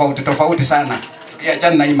watu tofauti sana. Ya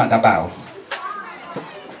jana na hii madhabahu.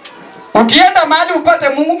 Ukienda mahali upate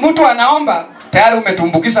mtu anaomba, tayari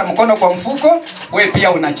umetumbukiza mkono kwa mfuko, we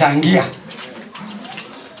pia unachangia.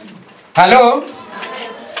 Hello?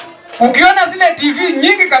 Ukiona zile TV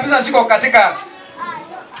nyingi kabisa ziko katika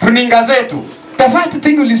runinga zetu, the first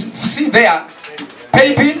thing you see there,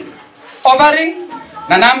 pay bill, offering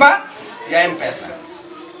na namba ya M-Pesa.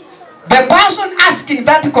 The person asking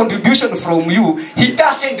that contribution from you, he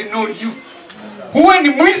doesn't know you. Uwe ni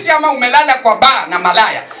mwizi ama umelala kwa baa na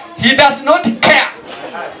malaya, he does not care.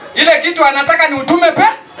 Ile kitu anataka ni utume pe.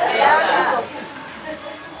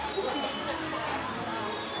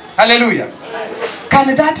 Hallelujah.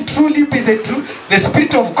 Can that truly be the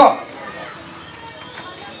Spirit of God?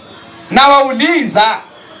 Na wauliza,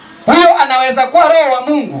 huyo anaweza kuwa roho wa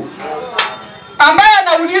Mungu ambaye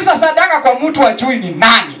anauliza sadaka kwa mtu ajui ni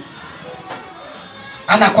nani?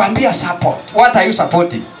 Anakuambia support. What are you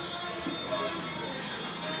supporting?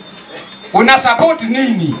 Una support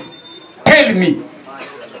nini? Tell me.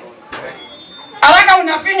 Haraka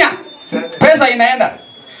unafinya, pesa inaenda.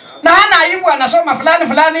 Na hana aibu, anasoma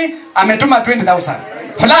fulani ametuma 20,000.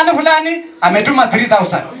 Fulani ametuma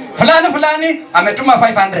 3,000. Fulani ametuma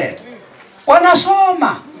 500.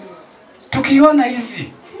 Wanasoma. Tukiona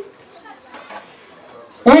hivi,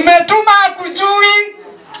 umetuma kujui,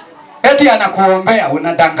 eti anakuombea,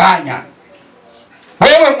 unadanganya.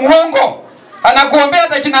 Wewe muongo. Anakuombea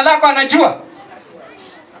hata jina lako anajua.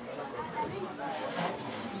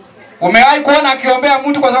 Umewahi kuona akiombea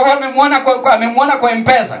mtu kwa sababu amemuona kwa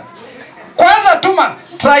M-Pesa? Kwanza tuma,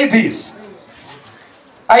 try this.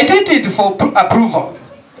 I did it for approval.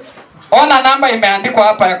 Ona namba imeandikwa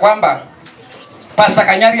hapa ya kwamba Pastor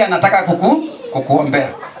Kanyari anataka kukuombea.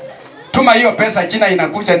 Tuma hiyo pesa China,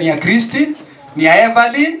 inakuja ni ya Kristi, ni ya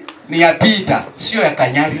Evelyn, ni ya Peter, sio ya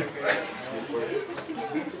Kanyari.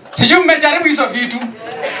 Sijui mmejaribu hizo vitu.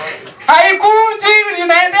 Haikuji,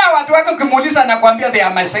 ninaendea watu wako kimuuliza na kuambia they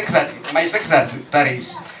are my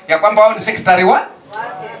secretaries. Ya kwamba wao ni secretary wa?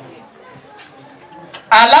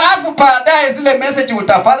 Alafu baadaye zile message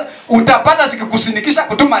utapata zikikusinikisha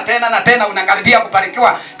kutuma tena na tena, unakaribia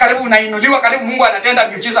kubarikiwa, karibu unainuliwa, karibu Mungu anatenda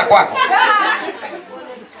miujiza kwako.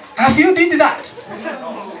 Have you did that?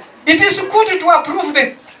 It is good to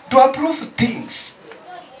approve things.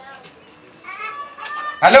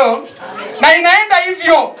 Hello? Na inaenda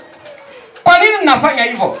hivyo. Kwa nini mnafanya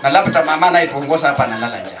hivyo? Na labda mama anayetuongoza hapa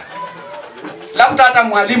analala njaa. Labda hata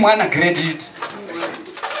mwalimu hana credit.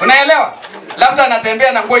 Unaelewa? Labda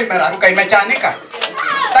anatembea na nguo imeraruka, imechanika.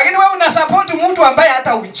 Lakini wewe una support mtu ambaye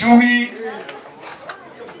hata ujui.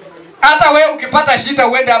 Hata wewe ukipata shida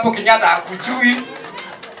uende hapo Kenyatta hakujui.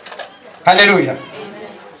 Hallelujah.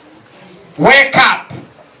 Wake up.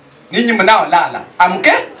 Ninyi mnao lala.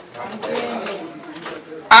 Amke?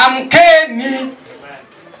 Amkeni.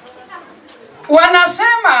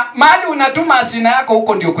 Wanasema mahali unatuma asina yako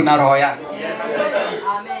huko ndio kuna roho yako.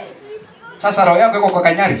 Amen. Sasa roho yako iko kwa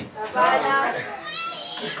Kanyari? Hapana.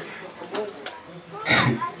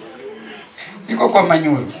 Iko kwa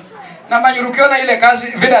Manyuru. Na Manyuru ukiona ile kazi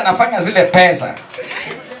vile anafanya zile pesa,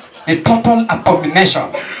 ni total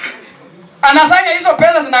abomination. Anasanya hizo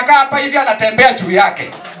pesa zinakaa hapa hivi, anatembea juu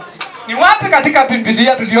yake. Ni wapi katika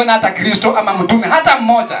Biblia tuliona hata Kristo ama mtume hata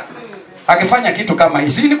mmoja akifanya kitu kama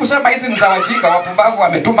hizi? Ni kusema hizi ni za wajinga, wapumbavu,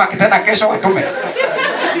 wametuma tena kesho watume.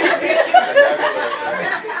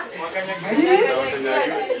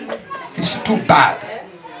 It's too bad.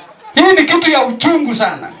 Hii ni kitu ya uchungu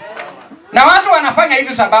sana. Na watu wanafanya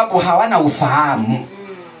hivi sababu hawana ufahamu.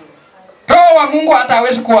 Roho wa Mungu hata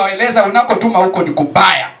hawezi kuwaeleza unakotuma huko ni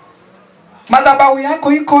kubaya. Madhabahu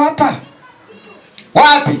yako iko hapa.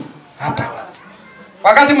 Wapi? Hapa.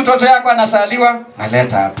 Wakati mtoto yako anasaliwa,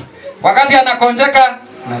 naleta hapa. Wakati anakonjeka,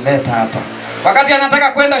 naleta hapa. Wakati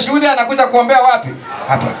anataka kwenda shule, anakuja kuombea wapi?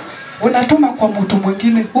 Hapa. Unatuma kwa mtu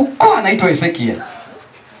mwingine huko anaitwa Ezekiel.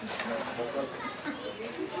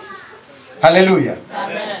 Hallelujah.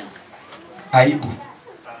 Amen. Aibu.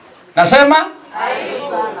 Nasema? Aibu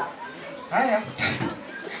sana. Haya.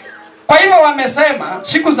 Kwa hivyo wamesema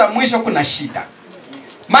siku za mwisho kuna shida.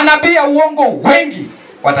 Manabii ya uongo wengi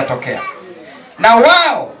watatokea. Na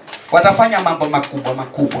wao watafanya mambo makubwa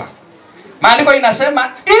makubwa. Maandiko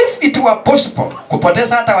inasema if it were possible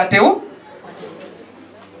kupoteza hata wateu.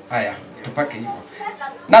 Haya, tupake hivyo.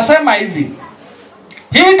 Nasema hivi.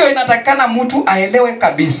 Hii ndio inatakana mtu aelewe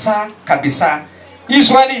kabisa kabisa. Hii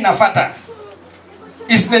swali inafuata.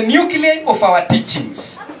 Is the nucleus of our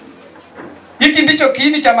teachings. Hiki ndicho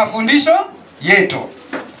kiini cha mafundisho yetu.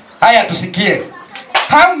 Haya tusikie.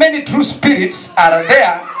 How many true spirits are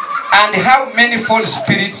there and how many false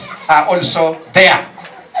spirits are also there?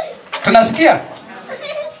 Tunasikia?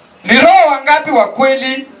 Ni roho wangapi wa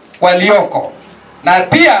kweli walioko? Na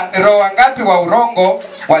pia ni roho wangapi wa urongo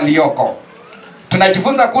walioko?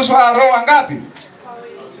 Tunajifunza kuhusu roho wangapi?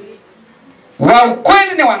 Wa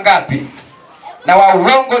ukweli ni wangapi? Na wa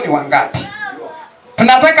urongo ni wangapi?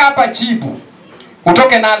 Tunataka hapa jibu.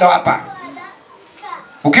 Utoke nalo hapa.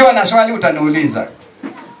 Ukiwa na swali utaniuliza.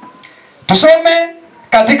 Tusome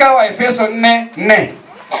katika Waefeso 4:4.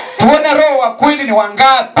 Tuone roho wa kweli ni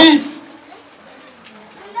wangapi?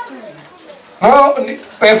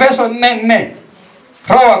 Waefeso 4:4.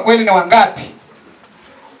 Roho wa kweli ni wangapi?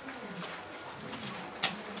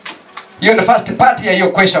 Hiyo ni first part ya hiyo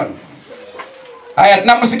question. Haya,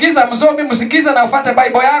 tunamsikiza msomi, msikiza na ufuate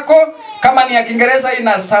Bible yako. Kama ni ya Kiingereza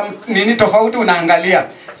ina nini tofauti unaangalia.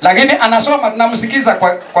 Lakini anasoma tunamsikiza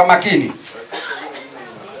kwa makini.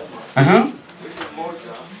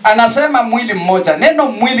 Anasema mwili mmoja. Neno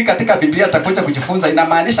mwili katika Biblia tutakuja kujifunza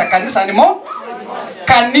inamaanisha kanisa ni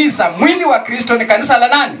kanisa. Mwili wa Kristo ni kanisa la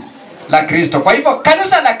nani? La Kristo. Kwa hivyo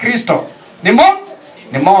kanisa la Kristo ni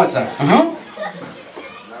moja.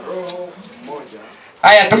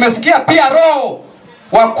 Haya, tumesikia pia roho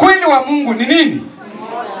wa kweli wa Mungu ni nini?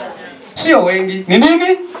 Sio wengi. Ni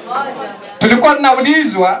nini? Tulikuwa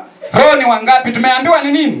tunaulizwa roho ni wangapi? Tumeambiwa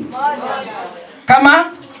ni nini?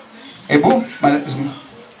 Kama hebu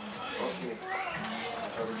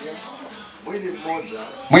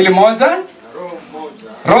mwili mmoja,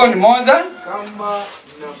 roho ni moja, kama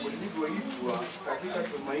mlivyoitwa katika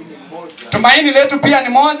tumaini moja. Tumaini letu pia ni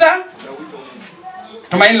moja,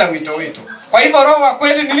 tumaini la wito wetu. Kwa hivyo roho wa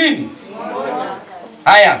kweli ni nini?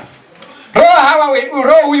 Haya.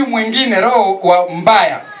 Roho huyu mwingine, roho wa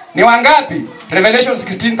mbaya ni wangapi? Revelation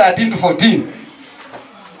 16:13-14.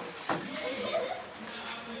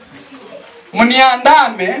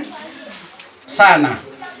 mniandame sana.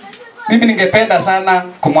 Mimi ningependa sana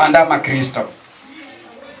kumwandama Kristo.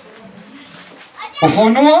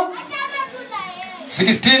 Ufunuo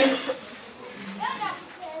 16,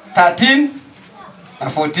 13 na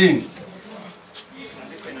 14.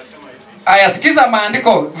 Aya, sikiza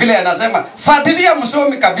maandiko vile yanasema. Fuatilia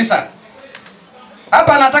msomi kabisa.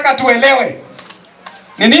 Hapa nataka tuelewe.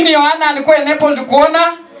 Ni nini Yohana alikuwa enabled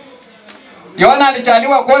kuona? Yohana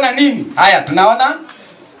alijaliwa kuona nini? Haya, tunaona.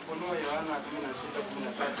 Ufunuo Yohana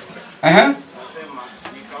 16:13. Nasema,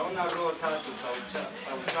 nikaona roho tatu za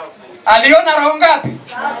uchafu. Aliona roho ngapi?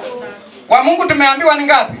 Tatu. Wa Mungu tumeambiwa ni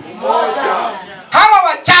ngapi? Moja. Hawa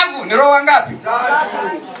wachafu ni roho ngapi?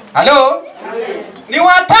 Tatu. Halo? Ni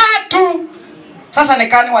watatu. Sasa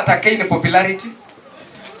nikani watakeni popularity?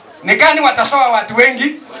 Nikani watasoa watu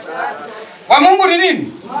wengi? Wa Mungu ni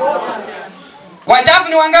nini? Wachafu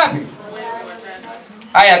ni wangapi?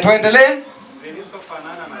 Haya, tuendelee.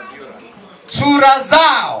 Zilizofanana na vyura.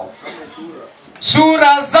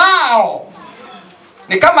 Sura zao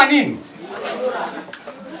ni kama nini?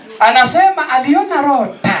 Anasema aliona roho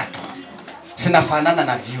tatu zinafanana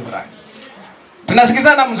na vyura.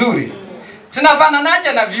 Tunasikizana mzuri?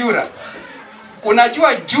 Zinafananaje na vyura?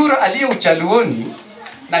 Unajua jura aliye uchaluoni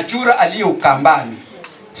na jura aliye ukambani,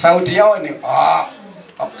 sauti yao ni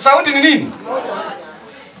sauti ni nini?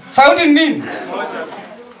 Sauti ni nini?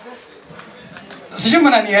 Sijui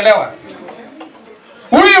mnanielewa.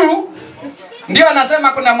 Huyu ndio anasema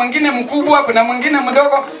kuna mwingine mkubwa, kuna mwingine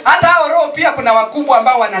mdogo. Hata hao roho pia kuna wakubwa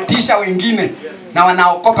ambao wanatisha wengine na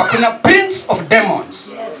wanaokopa. Kuna prince of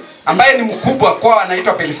demons ambaye ni mkubwa kwao,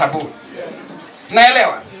 anaitwa Beelzebul.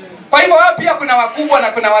 Tunaelewa? Kwa hivyo wao pia kuna wakubwa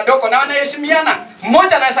na kuna wadogo na wanaheshimiana.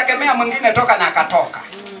 Mmoja anaweza kemea mwingine toka na akatoka.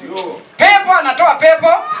 Pepo anatoa pepo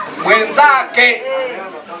mwenzake.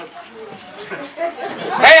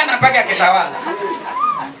 Naye anapiga kitawala.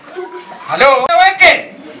 Halo,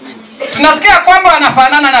 weke. Tunasikia kwamba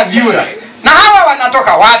wanafanana na vyura. Na hawa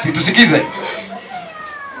wanatoka wapi? Tusikize.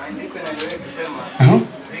 Maandiko yanasema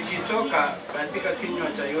zikitoka katika kinywa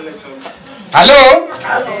cha yule choka. Halo?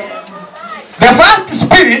 The first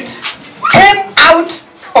spirit came out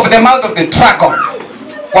of the mouth of the dragon.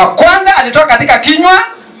 Wa kwanza alitoka katika kinywa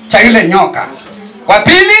cha yule nyoka. Wa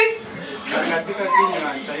pili Katika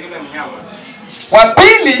kinywa cha yule mnyama. wa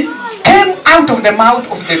pili came out of the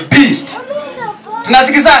mouth of the beast.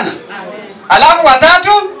 Tunasikizana? Alafu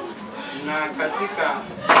watatu Na katika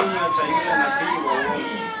kinywa cha yule nabii wa uongo.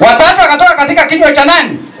 watatu akatoka katika kinywa cha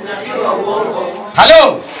nani?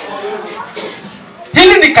 Halo?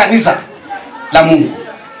 Hili ni kanisa la Mungu.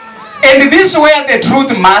 And this is where the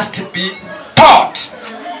truth must be taught.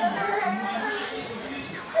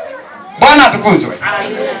 Bwana atukuzwe.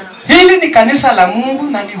 Hili ni kanisa la Mungu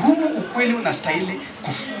na ni humu ukweli unastahili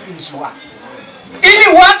kufunzwa.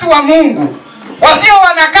 Ili watu wa Mungu wasio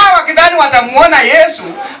wanakaa wakidhani watamuona Yesu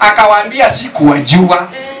akawaambia sikuwajua.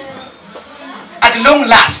 At long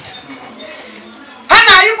last.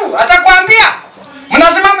 Hana aibu, atakwambia.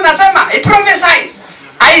 Mnasema I prophesied,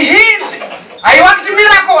 I healed, I worked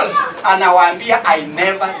miracles. Anawaambia I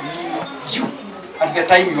never knew you at the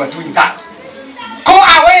time you are doing that. Go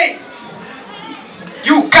away.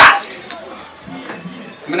 You cast.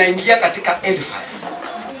 Mnaingia katika hellfire.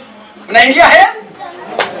 Mnaingia hell?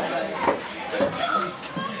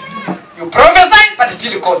 You prophesy but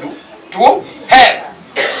still go to hell.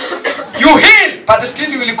 You heal but still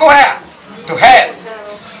you will go where? To hell.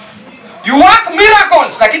 You work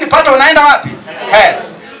miracles lakini pata unaenda wapi? Hell.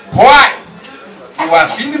 Why? You are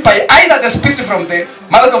filled by either the spirit from the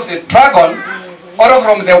mouth of the dragon or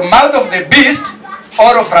from the mouth of the beast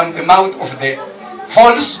or from the mouth of the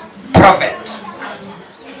false prophet.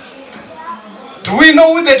 Do we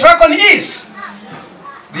know who the dragon is?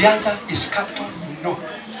 The answer is capital no.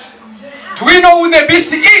 Do we know who the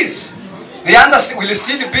beast is? The answer will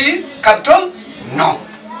still be capital no.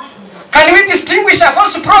 Can we distinguish a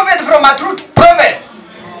false prophet from a true prophet?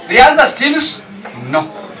 The answer still is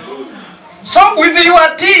no. So with your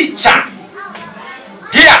teacher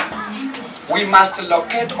here, we must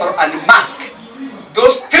locate or unmask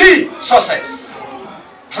those three sources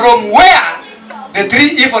from where the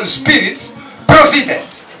three evil spirits proceeded.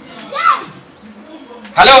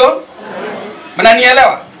 Hello?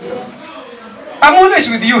 Mnanielewa? I'm always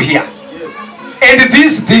with you here. And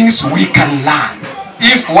these things we can learn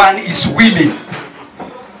if one is willing.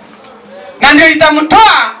 Na ndio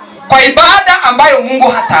itamtoa kwa ibada ambayo Mungu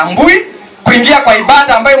hatambui kuingia kwa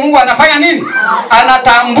ibada ambayo Mungu anafanya nini?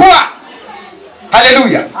 Anatambua.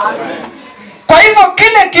 Haleluya. Kwa hivyo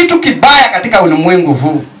kile kitu kibaya katika ulimwengu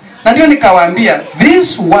huu Na ndio nikawaambia,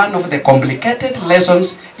 this one of the complicated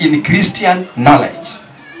lessons in Christian knowledge.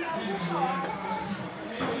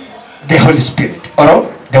 The Holy Spirit, or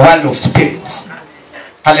the world of spirits.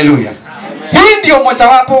 Hallelujah. Hii ndio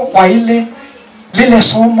mojawapo wa lile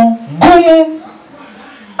somo gumu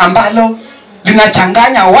ambalo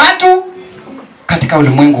linachanganya watu katika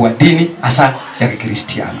ulimwengu wa dini hasa ya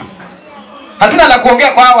Kikristiano. Hatuna la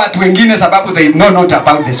kuongea kwa watu wengine sababu they know not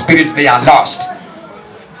about the spirit, they are lost.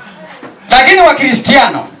 Lakini wa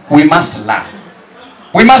Kristiano, we must learn.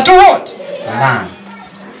 We must do what? Learn.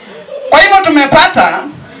 Kwa hivyo tumepata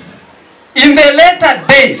in the later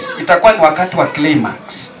days itakuwa ni wakati wa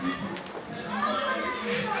climax.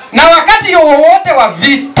 Na wakati wowote wa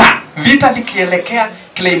vita vikielekea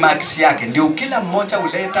climax yake, ndio kila mmoja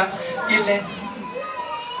huleta ile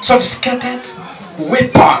sophisticated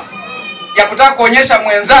weapon ya kutaka kuonyesha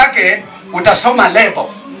mwenzake utasoma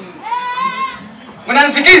lebo.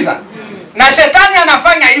 Mnanisikiza? Na shetani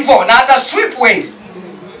anafanya hivyo na hata sweep wengi.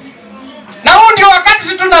 Na huu ndio wakati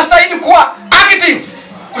sisi tunastahili kuwa active,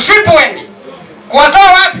 kusweep wengi.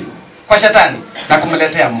 Kuwatoa wapi? Kwa shetani na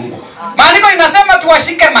kumletea Mungu. Maandiko inasema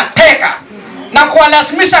tuwashike mateka na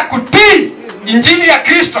kuwalazimisha kutii injili ya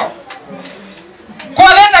Kristo.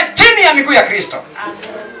 Kuwaleta chini ya miguu ya Kristo.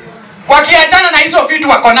 Wakiachana na hizo vitu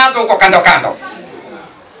wako nazo huko kando kando.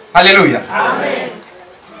 Hallelujah. Amen.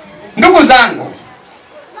 Ndugu zangu,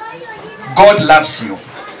 God loves you.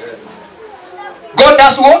 God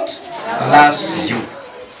does what? Loves you.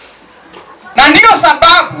 Na ndio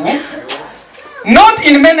sababu not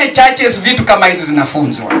in many churches vitu kama hizi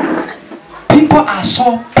zinafunzwa. People are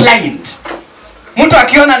so blind. Mtu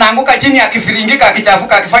akiona naanguka chini akifiringika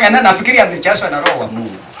akichafuka akifanya nini nafikiria amechashwa na roho wa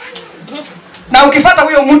Mungu. Na ukifuata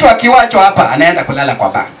huyo mtu akiwachwa hapa anaenda kulala kwa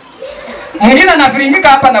baa. Mwingine anafiringika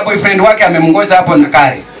hapa na boyfriend wake amemngoja hapo na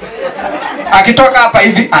gari. Akitoka hapa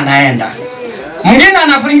hivi anaenda. Mwingine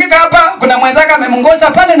anafiringika hapa kuna mwenzake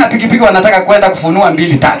amemngoja pale na pikipiki wanataka kwenda kufunua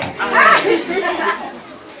 2-3.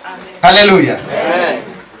 Hallelujah. Amen.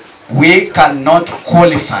 We cannot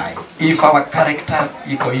qualify if our character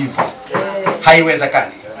iko hivyo.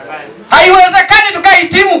 Haiwezekani. Haiwezekani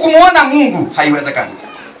tukahitimu kumuona Mungu, haiwezekani.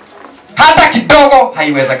 Hata kidogo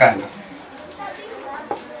haiwezekani.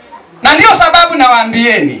 Na ndio sababu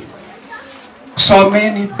nawaambieni,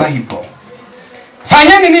 someni Bible.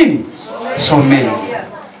 Fanyeni nini? Someni.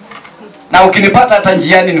 Na ukinipata hata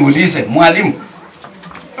njiani niulize, mwalimu,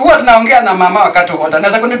 huwa tunaongea na mama wakati wote.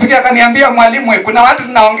 Anaweza kunipigia akaniambia, mwalimu, kuna watu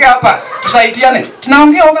tunaongea hapa, tusaidiane.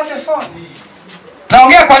 Tunaongea over the phone.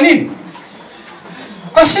 Tunaongea kwa nini?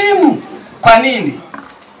 Kwa simu. Kwa nini?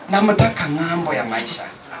 Namtaka ng'ambo ya maisha.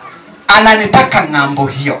 Ananitaka ng'ambo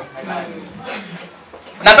hiyo.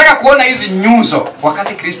 Nataka kuona hizi nyuzo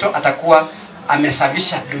wakati Kristo atakuwa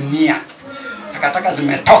amesafisha dunia. Takataka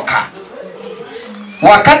zimetoka.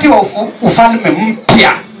 Wakati wa ufalme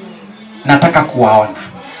mpya nataka kuwaona.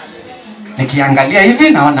 Nikiangalia hivi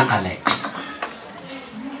naona Alex.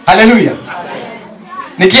 Hallelujah.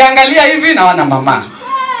 Nikiangalia hivi naona mama.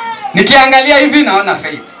 Nikiangalia hivi naona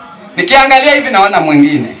Faith. Nikiangalia hivi naona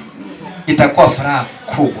mwingine. Itakuwa furaha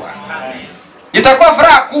kubwa. Itakuwa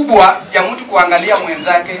furaha kubwa ya mtu kuangalia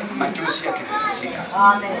mwenzake machozi yakitiririka.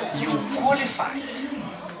 Amen. You qualified.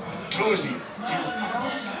 Truly.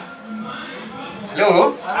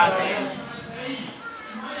 Hello? Amen.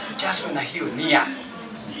 Just na hiyo nia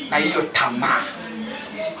na hiyo tamaa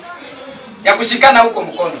ya kushikana huko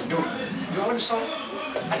mkono. You also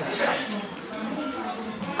on this side.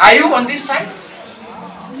 Are you on this side?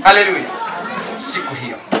 Hallelujah. Siku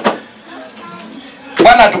hiyo.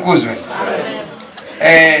 Bwana atukuzwe.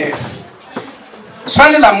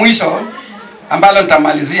 Swali la mwisho ambalo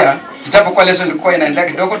nitamalizia, japo kwa lesson ilikuwa inaendelea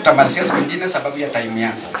kidogo, tutamalizia siku nyingine sababu ya time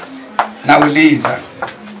yangu. Nauliza,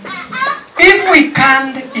 if we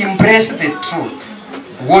can't embrace the truth,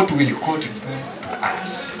 what will God do to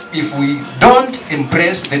us? If we don't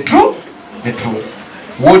embrace the truth,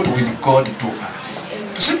 what will God do us?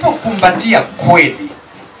 Tusipokumbatia kweli,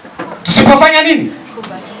 tusipofanya nini?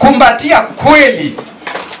 Kumbatia kweli,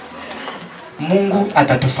 Mungu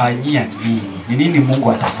atatufanyia nini? Ni nini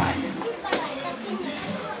Mungu atafanya?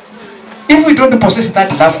 If we don't possess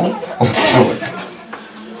that love of truth,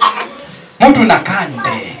 mtu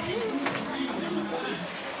nakande.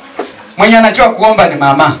 Mwenye anajua kuomba ni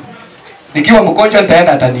mama. Nikiwa mgonjwa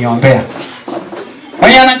nitaenda ataniombea.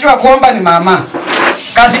 Mwenye anajua kuomba ni mama.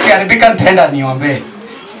 Kazi kiharibika nitaenda niombee.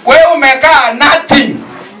 Wewe umekaa nothing.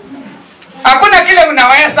 Hakuna kile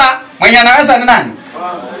unaweza. Mwenye anaweza ni nani?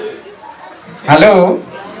 Hello?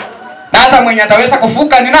 Na hata mwenye ataweza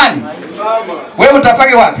kufuka ni nani? Wewe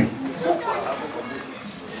utapaki wapi?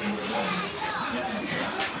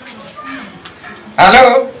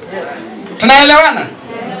 Halo? Tunaelewana?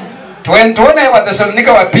 Tuone wa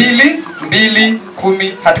Thessalonika wa pili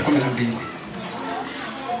 2:10 hadi 12.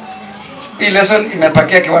 Hii lesson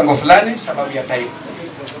imepakia kiwango fulani sababu ya time.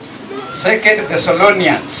 2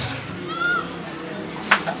 Thessalonians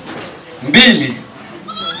 2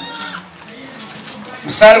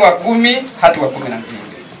 mstari wa 10 hadi wa 12.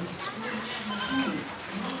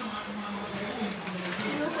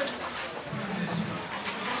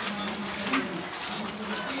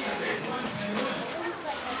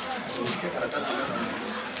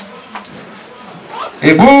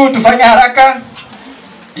 Hebu tufanye haraka.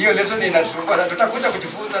 Hiyo lesson inatusumbua. Tutakuja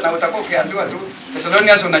kujifunza na utakuwa ukiambiwa tu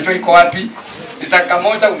Thessalonians unajua iko wapi. Dakika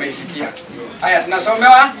moja umeifikia. Haya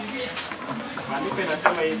tunasomewa. Maandiko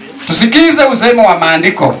inasema hivi. Tusikize usemo wa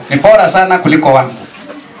maandiko. Ni bora sana kuliko wangu.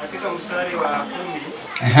 Katika mstari wa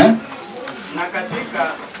 10. Na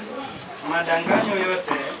katika madanganyo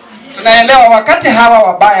yote. Tunaelewa wakati hawa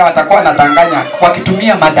wabaya watakuwa wanadanganya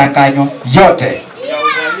wakitumia madanganyo yote ya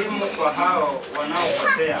udhalimu kwa hao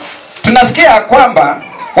wanaopotea. Tunasikia kwamba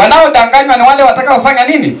wanaodanganywa ni wale watakaofanya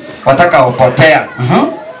nini? Watakaopotea.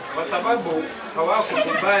 Kwa sababu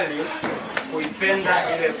hawakukubali kuipenda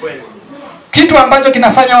ile kweli. Kitu ambacho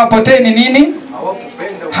kinafanya wapotee ni nini?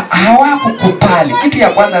 Hawakukubali. Kitu ya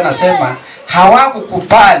kwanza anasema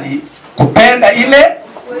hawakukubali kupenda ile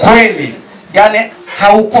kweli. Yaani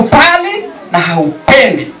haukubali na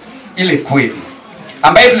haupendi ile kweli.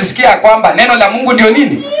 Ambaye tulisikia kwamba neno la Mungu ndio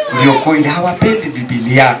nini? Ndio kweli. Hawapendi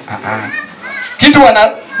Biblia. Kitu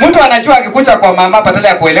mtu anajua akikuja kwa mama badala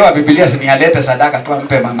ya kuelewa Biblia sinialete sadaka tu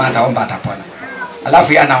ampe mama ataomba atapona.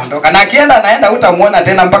 Alafu yeye anaondoka. Na akienda anaenda hutamuona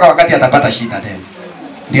tena mpaka wakati atapata shida tena.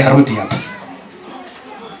 Ndio arudi hapa.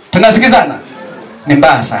 Tunasikizana? Ni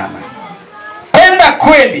mbaya sana. Penda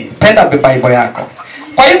kweli, penda Bible yako.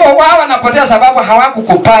 Kwa hivyo wao wanapotea sababu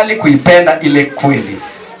hawakukubali kuipenda ile kweli.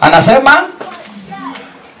 Anasema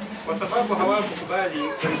kwa sababu hawakukubali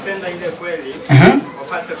kuipenda ile kweli,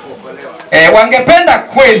 wapate kuokolewa. Wangependa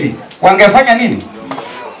kweli, wangefanya nini?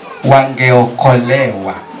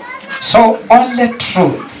 Wangeokolewa. So only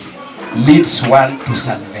truth leads one to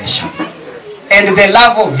salvation. And the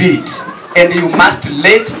love of it, and you must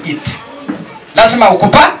let it. Lazima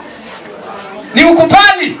ukubali. Ni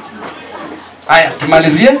ukubali. Haya,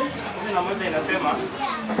 tumalizie. 11 inasema,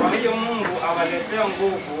 kwa hiyo Mungu awaletea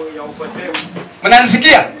nguvu ya upotevu.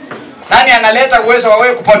 Mnanisikia? Nani analeta uwezo wa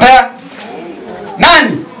wewe kupotea?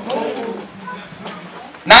 Nani?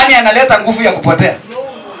 Nani analeta nguvu ya kupotea?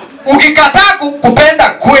 Ukikataa kupenda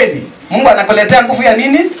kweli, Mungu anakuletea nguvu ya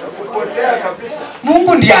nini? Kupotea kabisa.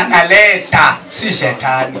 Mungu ndiye analeta, si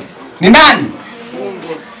shetani. Ni nani?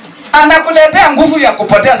 Mungu. Anakuletea nguvu ya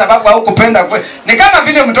kupotea sababu haukupenda kweli. Ni kama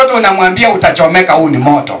vile mtoto unamwambia utachomeka, huu ni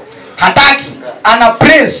moto. Hataki. Ana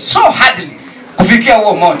praise so hardly kufikia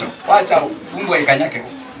huo moto. Wacha Mungu aikanyake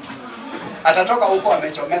huko. Atatoka huko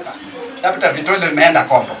amechomeka. Labda vidole vimeenda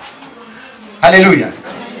kombo. Hallelujah.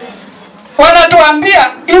 Wanatuambia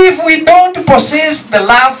if we don't possess the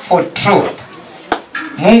love for truth,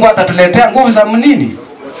 Mungu atatuletea nguvu za nini?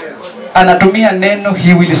 Anatumia neno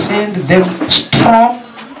he will send them strong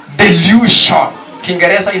delusion.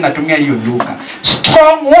 Kiingereza inatumia hiyo lugha.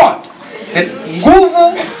 Strong what?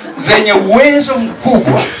 Nguvu zenye uwezo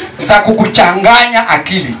mkubwa za kukuchanganya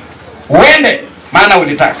akili. Uende maana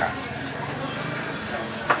ulitaka.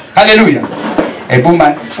 Hallelujah.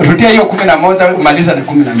 Ebuma rudia hiyo 11 umaliza na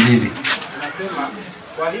 12. Anasema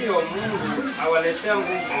kwa hiyo Mungu awaletea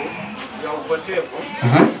nguvu ya upotevu.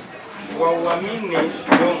 Wa uamini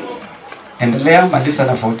uongo. Endelea maliza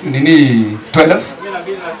na 14 nini 12. 12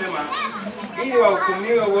 nasema ili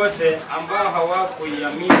wahukumiwe wote ambao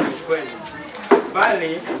hawakuiamini kweli,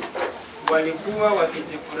 bali walikuwa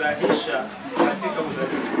wakijifurahisha katika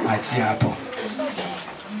udhalimu. Achia hapo.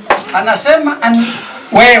 Anasema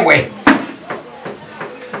wewe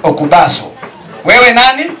Okubaso. Wewe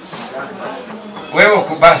nani? Wewe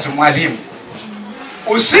Okubaso mwalimu.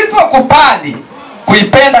 Usipokubali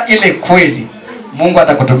kuipenda ile kweli, Mungu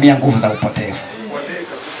atakutumia nguvu za upotevu.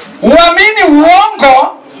 Uamini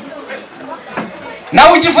uongo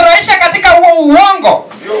na ujifurahisha katika huo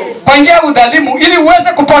uongo kwa njia ya udhalimu ili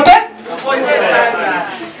uweze kupotea.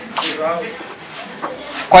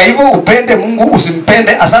 Kwa hivyo upende Mungu,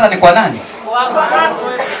 usimpende, hasara ni kwa nani?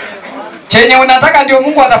 Chenye unataka ndio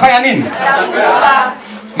Mungu atafanya nini?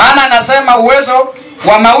 Maana anasema uwezo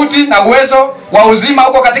wa mauti na uwezo wa uzima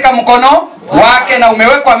uko katika mkono wake na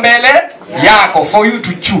umewekwa mbele yako for you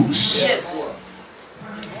to choose.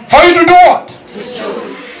 For you to do what?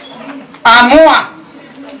 Amua,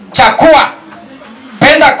 chakua,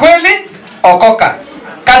 penda kweli, okoka.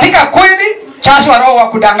 Katika kweli, chaswa roho wa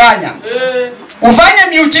kudanganya. ufanye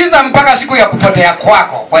miujiza mpaka siku ya kupotea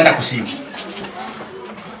kwako kwenda kuzimu.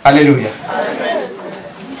 Haleluya.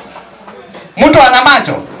 Mtu ana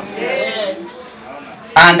macho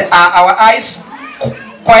and our eyes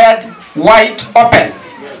quiet wide open.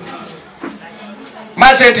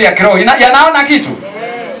 Macho yetu ya kiroho yanaona kitu,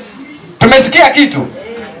 tumesikia kitu.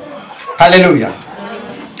 Haleluya.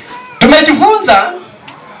 Tumejifunza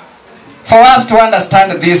for us to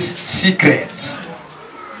understand these secrets,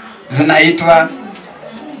 zinaitwa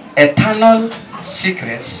eternal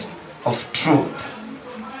secrets of truth.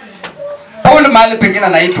 Paul mahali pengine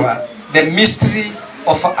anaitwa the mystery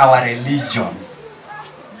of our religion.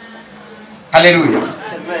 Haleluya.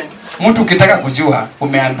 Mtu ukitaka kujua,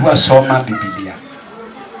 umeambiwa soma Biblia.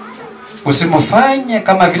 Usimfanye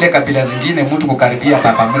kama vile kabila zingine, mtu kukaribia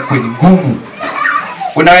baba mkwe ni ngumu.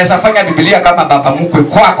 Unaweza fanya Biblia kama baba mkwe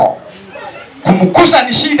kwako, kumkusa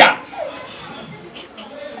ni shida.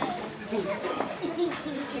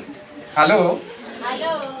 Halo?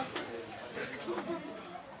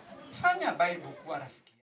 Fanya Bible kuwa rafiki.